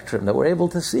spectrum that we're able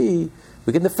to see,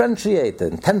 we can differentiate the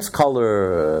intense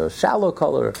color, shallow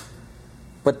color.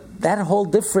 But that whole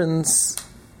difference,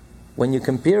 when you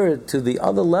compare it to the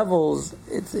other levels,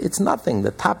 it's nothing.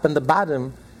 The top and the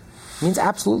bottom means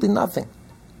absolutely nothing.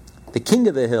 The king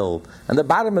of the hill and the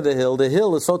bottom of the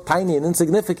hill is so tiny and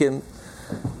insignificant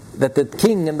that the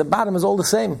king and the bottom is all the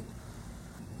same.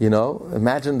 You know,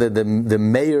 imagine the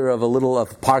mayor of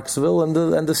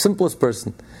Parksville and the simplest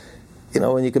person. You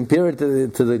know, when you compare it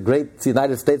to the great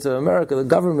United States of America, the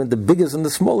government, the biggest and the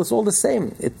smallest, all the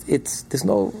same. There's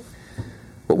no,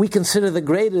 what we consider the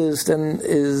greatest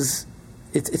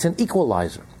it's an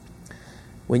equalizer.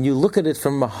 When you look at it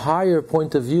from a higher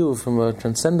point of view, from a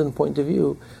transcendent point of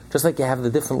view, just like you have the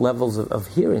different levels of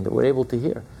hearing that we're able to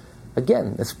hear.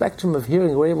 Again, the spectrum of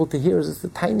hearing we're able to hear is the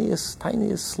tiniest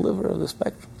sliver of the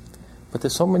spectrum. But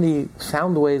there's so many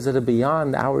sound waves that are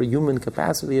beyond our human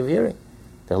capacity of hearing.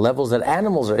 There are levels that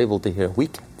animals are able to hear, we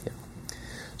can't hear.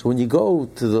 So when you go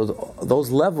to those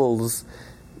levels,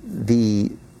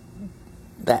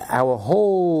 that our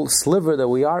whole sliver that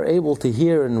we are able to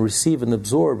hear and receive and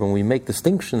absorb, and we make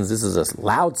distinctions, this is a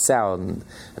loud sound,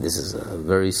 and this is a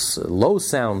very low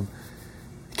sound.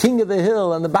 King of the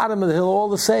hill and the bottom of the hill are all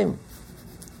the same.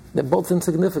 They're both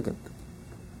insignificant.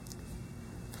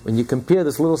 When you compare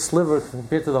this little sliver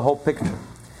compared to the whole picture.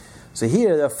 So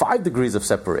here there are 5 degrees of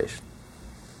separation.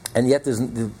 And yet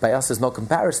by us there's no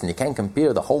comparison. You can't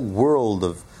compare the whole world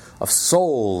of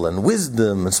soul and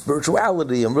wisdom and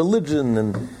spirituality and religion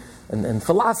and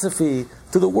philosophy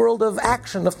to the world of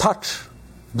action, of touch,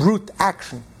 brute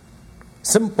action,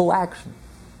 simple action.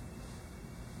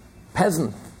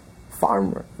 Peasant,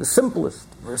 farmer, the simplest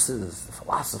versus the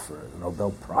philosopher, the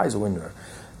Nobel Prize winner,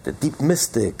 the deep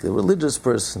mystic, the religious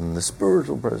person, the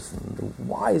spiritual person, the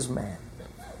wise man.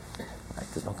 Right?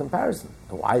 There's no comparison.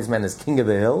 The wise man is king of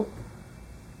the hill,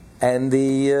 and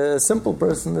the simple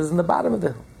person is in the bottom of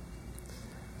the hill.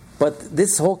 But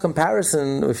this whole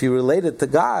comparison, if you relate it to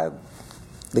God,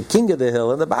 the king of the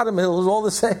hill and the bottom of the hill is all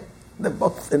the same. They're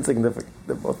both insignificant.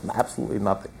 They're both absolutely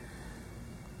nothing.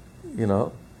 You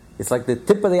know? It's like the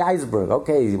tip of the iceberg.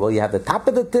 Okay, well, you have the top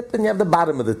of the tip and you have the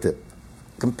bottom of the tip.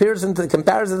 Comparison to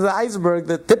the iceberg,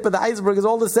 the tip of the iceberg is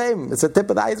all the same. It's the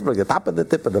tip of the iceberg, the top of the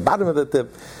tip and the bottom of the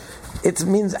tip. It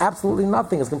means absolutely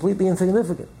nothing. It's completely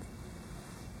insignificant.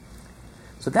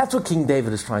 So that's what King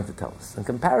David is trying to tell us. In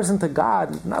comparison to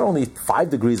God, not only 5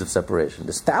 degrees of separation,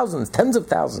 there's thousands, tens of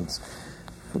thousands.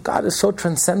 God is so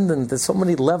transcendent, there's so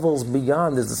many levels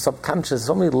beyond, there's the subconscious,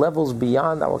 so many levels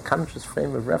beyond our conscious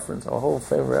frame of reference, our whole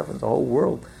frame of reference, our whole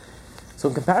world. So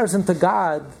in comparison to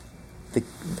God,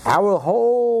 our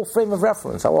whole frame of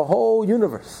reference, our whole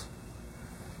universe,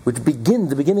 the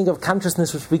beginning of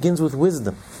consciousness, which begins with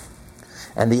wisdom,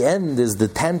 and the end is the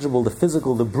tangible, the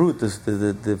physical, the brute,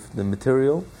 the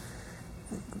material,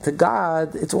 to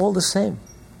God, it's all the same.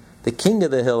 The king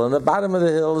of the hill and the bottom of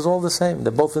the hill is all the same.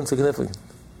 They're both insignificant.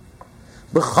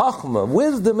 B'chachma,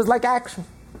 wisdom is like action.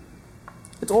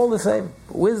 It's all the same.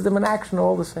 Wisdom and action are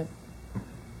all the same.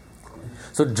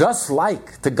 So just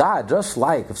like, to God, just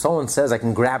like if someone says I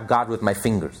can grab God with my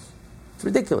fingers, it's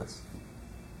ridiculous.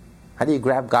 How do you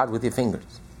grab God with your fingers?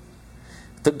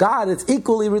 To God, it's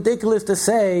equally ridiculous to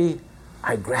say,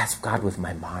 I grasp God with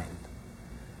my mind,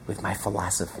 with my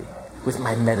philosophy, with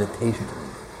my meditation,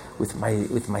 with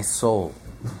my soul.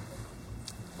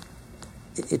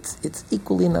 It's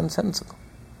equally nonsensical.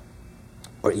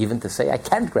 Or even to say, I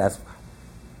can't grasp God.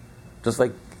 Just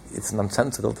like it's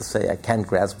nonsensical to say, I can't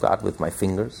grasp God with my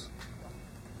fingers.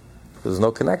 There's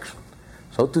no connection.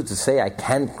 So too, to say I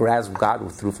can't grasp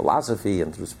God through philosophy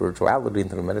and through spirituality and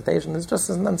through meditation is just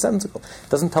as nonsensical. It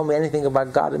doesn't tell me anything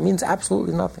about God. It means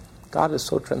absolutely nothing. God is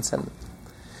so transcendent.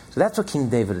 So that's what King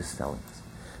David is telling us.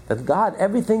 That God,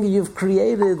 everything you've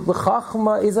created,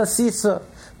 b'chachma is asisa.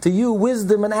 To you,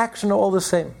 wisdom and action are all the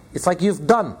same. It's like you've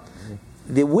done.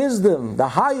 The wisdom, the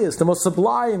highest, the most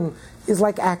sublime, is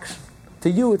like action. To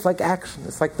you, it's like action.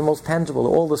 It's like the most tangible.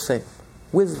 They're all the same.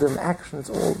 Wisdom, action,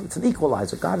 it's an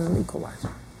equalizer. God is an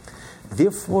equalizer.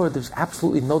 Therefore, there's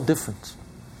absolutely no difference.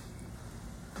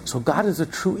 So God is a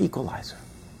true equalizer.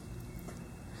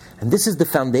 And this is the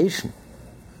foundation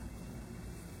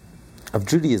of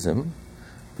Judaism,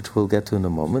 which we'll get to in a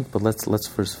moment, but let's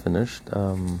first finish.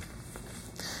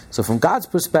 So from God's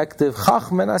perspective,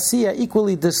 Chachma and Asiya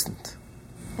equally distant.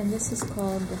 And this is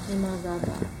called the Hema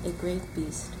Rabbah, a great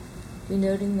beast,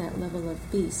 denoting that level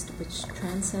of beast which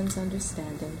transcends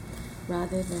understanding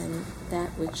rather than that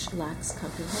which lacks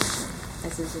comprehension,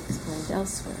 as is explained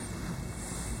elsewhere.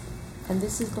 And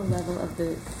this is the level of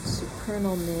the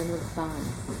supernal name of Ban,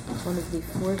 one of the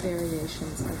 4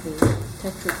 variations of the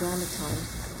Tetragrammaton,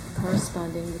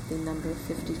 corresponding with the number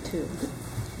 52,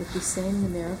 with the same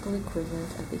numerical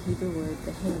equivalent of the Hebrew word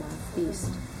behema, beast,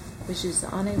 which is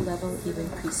on a level even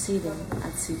preceding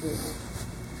Atzivut.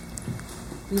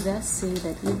 We thus see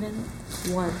that even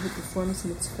one who performs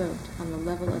mitzvot on the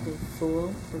level of a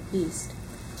fool or beast,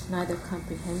 neither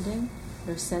comprehending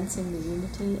nor sensing the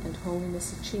unity and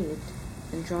holiness achieved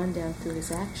and drawn down through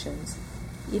his actions,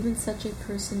 even such a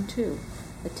person too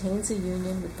attains a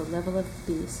union with the level of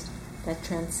beast that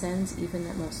transcends even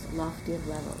that most lofty of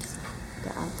levels, the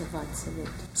Atavat Salut.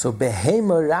 So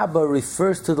Behema Rabbah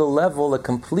refers to the level that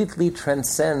completely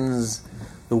transcends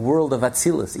the world of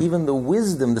Atzilus, even the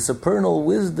wisdom, the supernal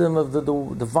wisdom of the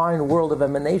divine world of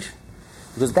emanation.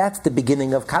 Because that's the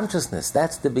beginning of consciousness,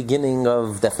 that's the beginning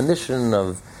of definition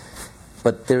of...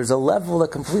 But there's a level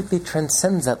that completely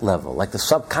transcends that level, like the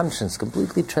subconscious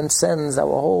completely transcends our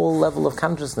whole level of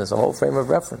consciousness, our whole frame of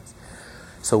reference.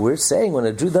 So we're saying when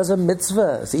a Jew does a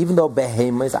mitzvah, so even though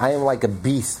Behema is, I am like a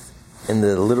beast, in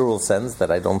the literal sense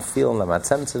that I don't feel and I'm not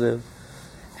sensitive,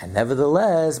 and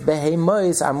nevertheless,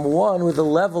 Behema, I'm one with the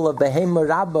level of Behema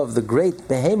Rabbah, of the great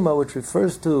Behema, which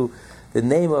refers to the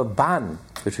name of Ban,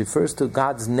 which refers to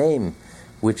God's name,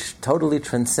 which totally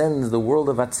transcends the world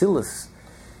of Atzilus,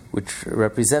 which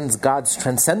represents God's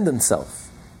transcendent self,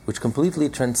 which completely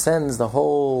transcends the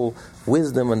whole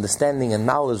wisdom, understanding, and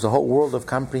knowledge, the whole world of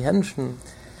comprehension.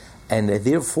 And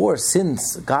therefore,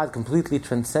 since God completely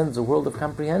transcends the world of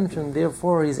comprehension,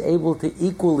 therefore He's able to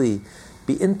equally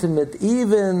be intimate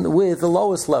even with the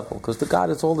lowest level, because to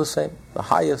God it's all the same. The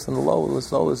highest and the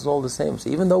lowest is all the same. So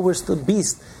even though we're still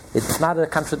beasts, it's not a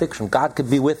contradiction. God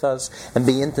could be with us and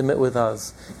be intimate with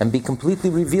us and be completely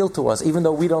revealed to us, even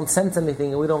though we don't sense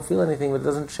anything and we don't feel anything, but it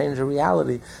doesn't change the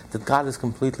reality that God is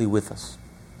completely with us.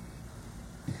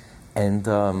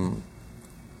 And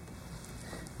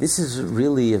this is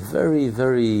really a very,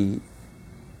 very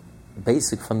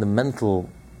basic, fundamental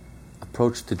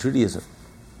approach to Judaism.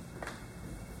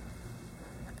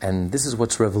 And this is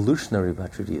what's revolutionary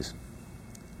about Judaism.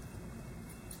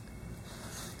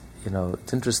 You know,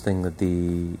 it's interesting that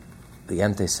the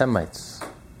anti-Semites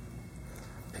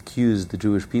accused the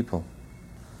Jewish people.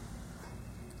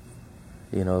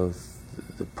 You know,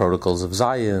 the Protocols of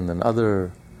Zion and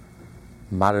other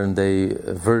modern-day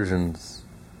versions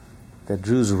that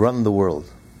Jews run the world,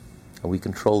 and we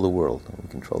control the world. And we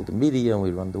control the media, and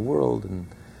we run the world, and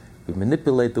we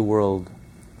manipulate the world.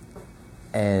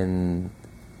 And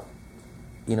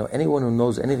you know, anyone who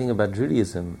knows anything about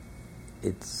Judaism,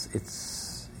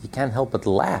 it's you can't help but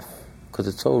laugh because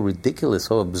it's so ridiculous,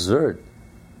 so absurd.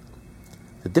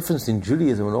 The difference in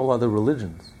Judaism and all other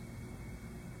religions.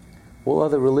 All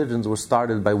other religions were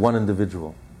started by one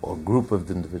individual or group of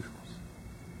individuals.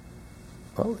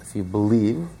 Well, if you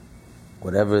believe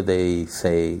whatever they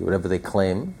say, whatever they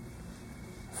claim,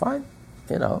 fine,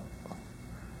 I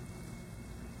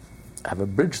have a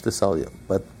bridge to sell you,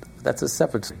 but that's a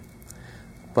separate thing.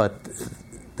 But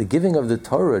the giving of the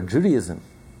Torah, Judaism,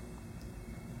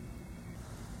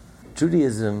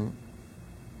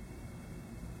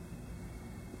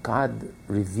 God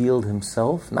revealed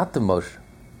himself, not to Moshe,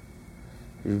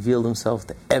 he revealed himself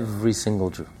to every single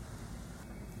Jew.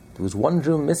 There was one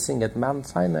Jew missing at Mount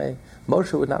Sinai,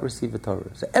 Moshe would not receive the Torah.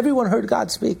 So everyone heard God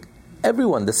speak.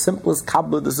 Everyone, the simplest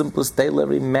Kabbalah, the simplest Taylor,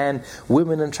 every man,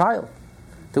 women, and child.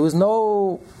 There was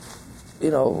no,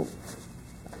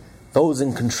 those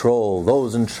in control,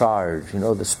 those in charge,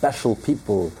 the special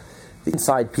people, the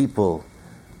inside people.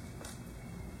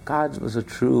 God was a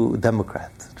true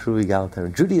democrat, true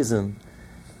egalitarian. Judaism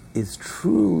is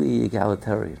truly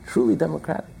egalitarian, truly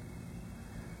democratic.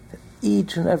 That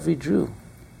each and every Jew,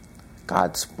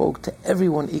 God spoke to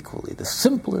everyone equally, the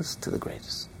simplest to the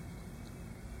greatest.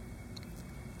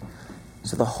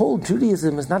 So the whole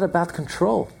Judaism is not about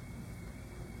control.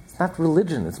 It's not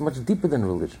religion. It's much deeper than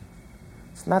religion.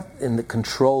 It's not in the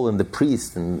control and the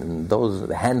priest and those,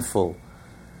 the handful,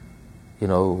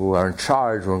 who are in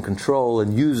charge or in control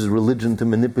and use religion to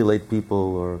manipulate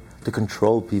people or to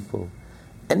control people.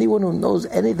 Anyone who knows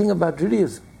anything about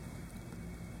Judaism,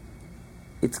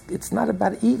 it's not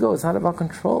about ego, it's not about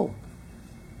control.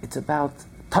 It's about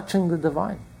touching the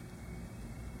divine,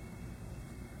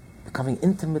 becoming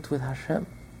intimate with Hashem.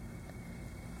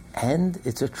 And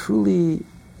it's a truly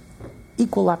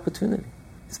equal opportunity.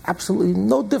 There's absolutely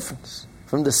no difference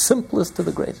from the simplest to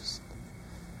the greatest.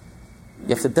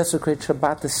 You have to desecrate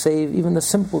Shabbat to save even the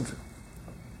simple Jew.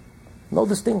 No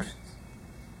distinctions.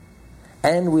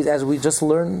 And as we just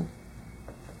learned,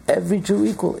 every Jew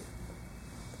equally.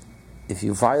 If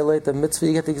you violate the mitzvah,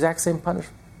 you get the exact same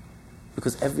punishment.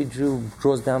 Because every Jew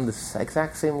draws down the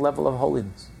exact same level of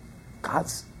holiness.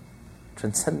 God's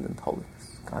transcendent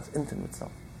holiness. God's intimate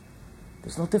self.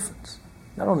 There's no difference.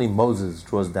 Not only Moses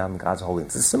draws down God's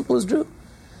holiness, it's as simple as Jew.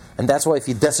 And that's why if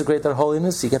you desecrate their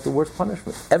holiness, you get the worst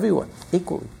punishment. Everyone,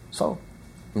 equally. So,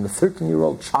 from the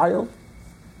 13-year-old child,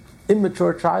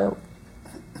 immature child,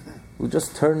 who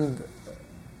just turned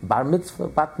bar mitzvah,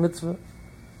 bat mitzvah,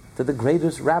 to the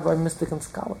greatest rabbi, mystic, and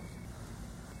scholar.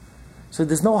 So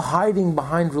there's no hiding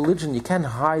behind religion. You can't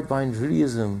hide behind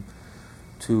Judaism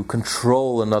to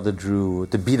control another Jew, or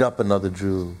to beat up another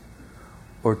Jew,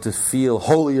 or to feel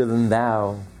holier than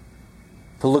thou,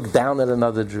 to look down at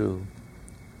another Jew.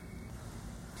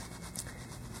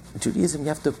 Judaism, you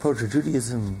have to approach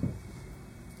Judaism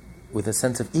with a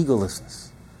sense of egolessness.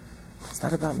 It's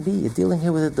not about me. You're dealing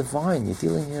here with the divine. You're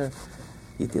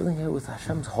dealing here with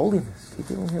Hashem's holiness. You're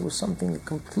dealing here with something that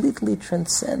completely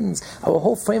transcends our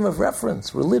whole frame of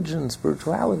reference, religion,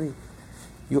 spirituality.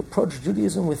 You approach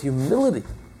Judaism with humility.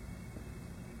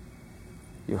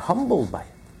 You're humbled by it.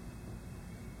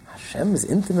 Hashem is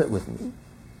intimate with me.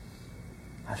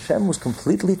 Hashem was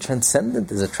completely transcendent,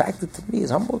 is attracted to me,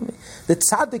 is humbled me. The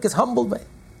tzaddik is humbled by it.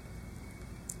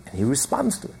 And he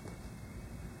responds to it.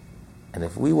 And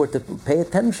if we were to pay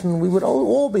attention, we would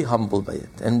all be humbled by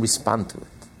it and respond to it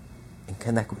and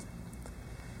connect with it.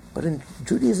 But in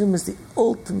Judaism is the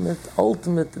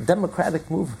ultimate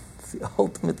democratic movement. It's the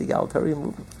ultimate egalitarian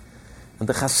movement. And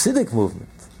the Hasidic movement,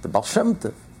 the Baal Shem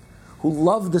Tov, who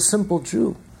loved the simple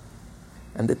Jew,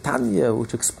 and the Tanya,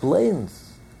 which explains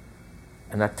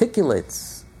and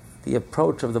articulates the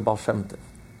approach of the Baal Shem Tov.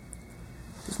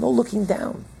 There's no looking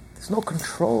down. There's no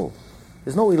control.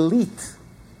 There's no elite.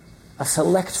 A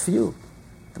select few.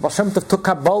 The Baal Shem Tov took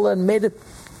Kabbalah and made it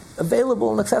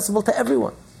available and accessible to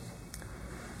everyone.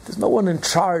 There's no one in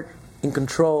charge, in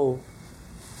control.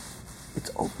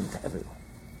 It's open to everyone.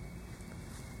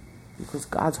 Because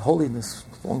God's holiness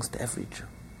belongs to every Jew.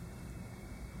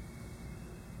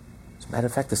 As a matter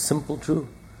of fact, a simple Jew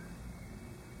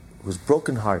who is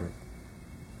brokenhearted,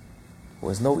 who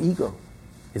has no ego,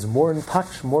 is more in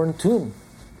touch, more in tune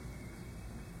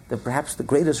than perhaps the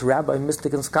greatest rabbi,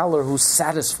 mystic, and scholar who's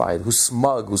satisfied, who's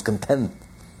smug, who's content,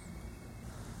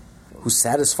 who's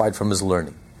satisfied from his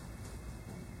learning.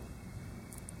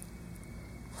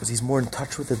 Because he's more in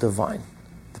touch with the divine,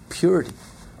 the purity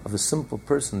of the simple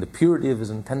person, the purity of his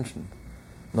intention.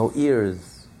 No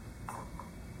ears,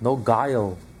 no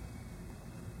guile,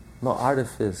 no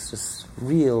artifice, just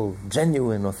real,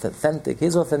 genuine, authentic.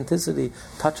 His authenticity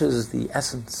touches the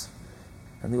essence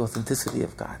and the authenticity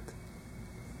of God.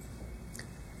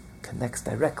 Connects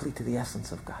directly to the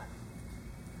essence of God.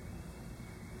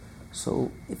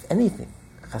 So, if anything,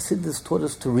 Hasidus taught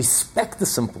us to respect the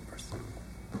simple person.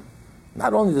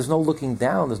 Not only there's no looking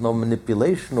down, there's no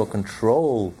manipulation or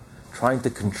control, trying to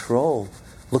control,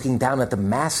 looking down at the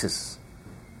masses.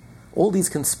 All these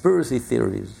conspiracy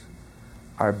theories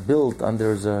are built on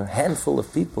there's a handful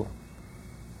of people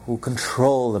who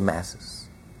control the masses.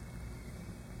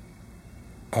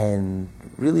 And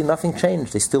really nothing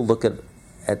changed. They still look at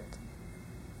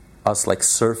us like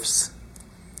serfs,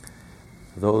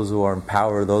 those who are in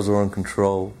power, those who are in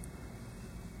control.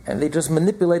 And they just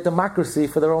manipulate democracy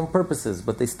for their own purposes,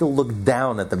 but they still look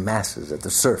down at the masses, at the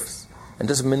serfs, and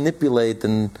just manipulate,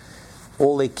 and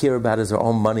all they care about is their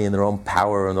own money and their own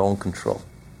power and their own control.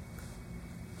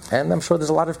 And I'm sure there's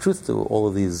a lot of truth to all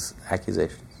of these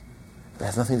accusations. But it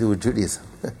has nothing to do with Judaism.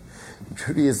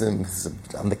 Judaism is,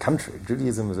 on the contrary,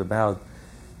 Judaism is about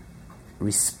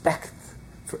respect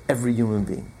for every human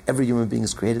being. Every human being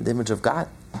is created in the image of God.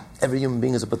 Every human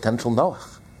being is a potential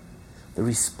Noach. The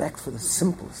respect for the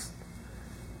simplest.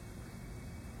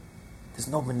 There's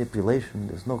no manipulation,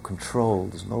 there's no control,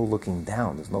 there's no looking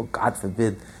down, there's no, God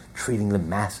forbid, treating the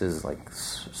masses like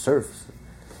serfs.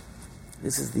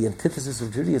 This is the antithesis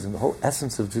of Judaism. The whole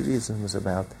essence of Judaism is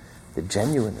about the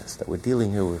genuineness, that we're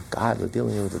dealing here with God, we're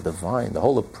dealing here with the divine. The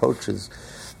whole approach is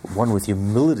one with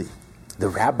humility. The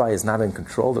rabbi is not in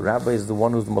control, the rabbi is the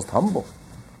one who's the most humble.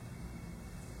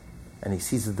 And he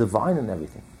sees the divine in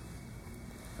everything.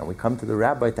 And we come to the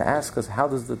rabbi to ask us, how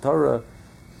does the Torah,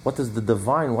 what does the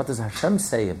divine, what does Hashem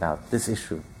say about this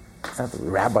issue? It's not that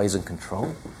the rabbi is in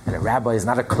control, and a rabbi is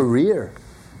not a career.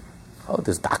 Oh,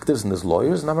 there's doctors and there's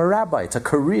lawyers, and I'm a rabbi. It's a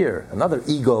career. Another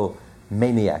ego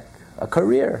maniac. A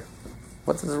career.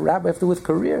 What does a rabbi have to do with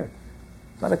career?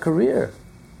 It's not a career.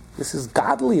 This is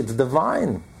godly, it's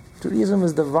divine. Judaism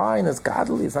is divine, it's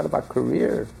godly, it's not about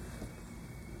career.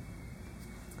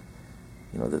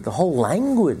 You know, the whole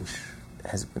language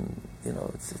has been, you know,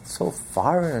 it's so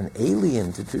foreign and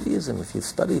alien to Judaism. If you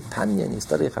study Tanya and you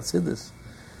study Hasidus,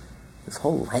 this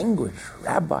whole language,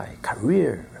 rabbi,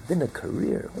 career, rabbinic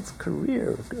career, what's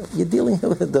career? You're dealing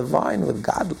with the divine, with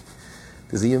God.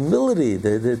 There's a humility,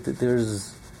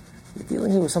 you're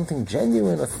dealing here with something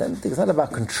genuine, authentic. It's not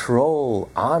about control,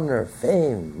 honor,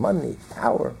 fame, money,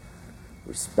 power,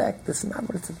 respect. This is not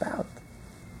what it's about.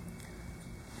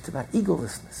 It's about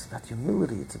egolessness, about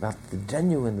humility. It's about the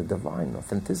genuine, the divine,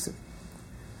 authenticity.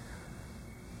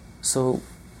 So,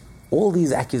 all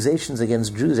these accusations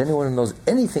against Jews, anyone who knows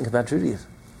anything about Judaism,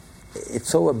 it's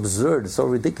so absurd, it's so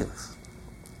ridiculous.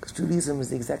 Because Judaism is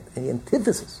the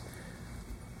antithesis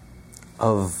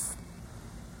of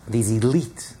these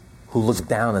elite who look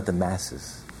down at the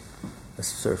masses, the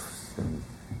serfs, and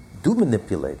do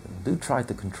manipulate them, do try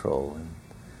to control.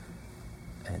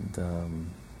 And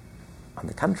on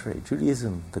the contrary,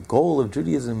 Judaism, the goal of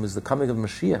Judaism is the coming of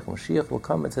Mashiach. Mashiach will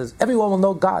come and says, everyone will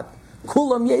know God.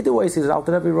 Kulam yedu, as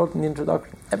Alter Rebbe wrote in the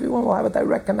introduction. Everyone will have a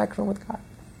direct connection with God.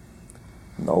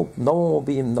 No one will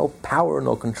be in no power,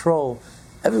 no control.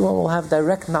 Everyone will have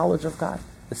direct knowledge of God.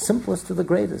 The simplest to the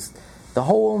greatest. The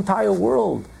whole entire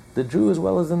world, the Jew as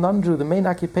well as the non-Jew, the main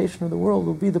occupation of the world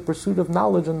will be the pursuit of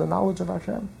knowledge and the knowledge of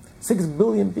Hashem. 6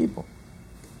 billion people.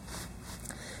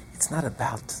 It's not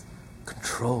about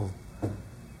control.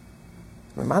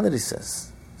 Maimonides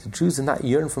says, the Jews are not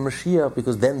yearn for Mashiach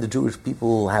because then the Jewish people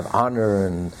will have honor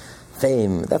and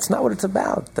fame. That's not what it's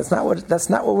about. That's not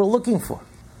what we're looking for.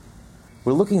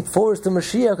 We're looking forward to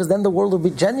Mashiach because then the world will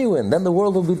be genuine. Then the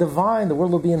world will be divine. The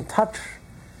world will be in touch.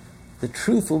 The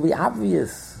truth will be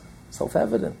obvious,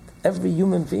 self-evident. Every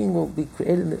human being will be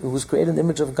created, who was created in the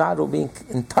image of God, will be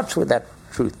in touch with that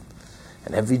truth.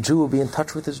 And every Jew will be in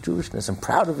touch with his Jewishness and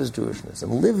proud of his Jewishness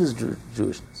and live his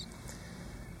Jewishness.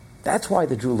 That's why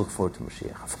the Jew look forward to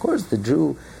Mashiach. Of course, the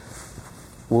Jew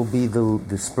will be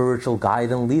the spiritual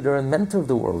guide and leader and mentor of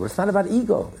the world. It's not about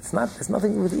ego. It's nothing to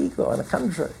do with ego. On the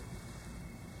contrary.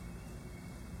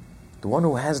 The one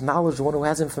who has knowledge, the one who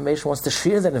has information, wants to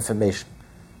share that information.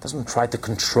 Doesn't try to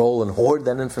control and hoard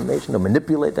that information or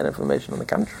manipulate that information. On the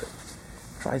contrary.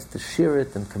 Tries to share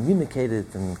it and communicate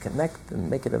it and connect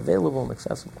and make it available and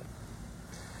accessible.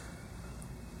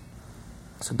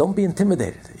 So don't be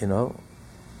intimidated, you know.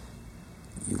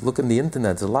 You look in the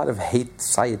internet, there's a lot of hate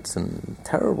sites and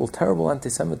terrible, terrible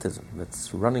anti-Semitism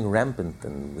that's running rampant,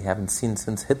 and we haven't seen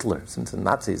since Hitler, since the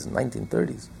Nazis in the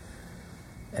 1930s.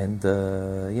 And,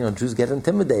 Jews get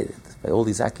intimidated by all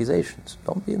these accusations.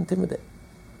 Don't be intimidated.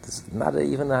 There's not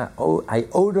even an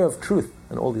iota of truth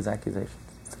in all these accusations.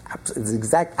 It's the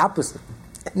exact opposite.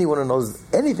 Anyone who knows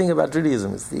anything about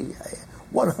Judaism is the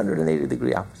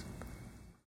 180-degree opposite.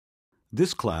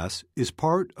 This class is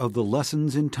part of the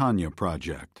Lessons in Tanya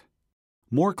project.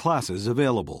 More classes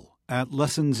available at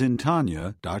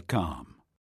lessonsintanya.com.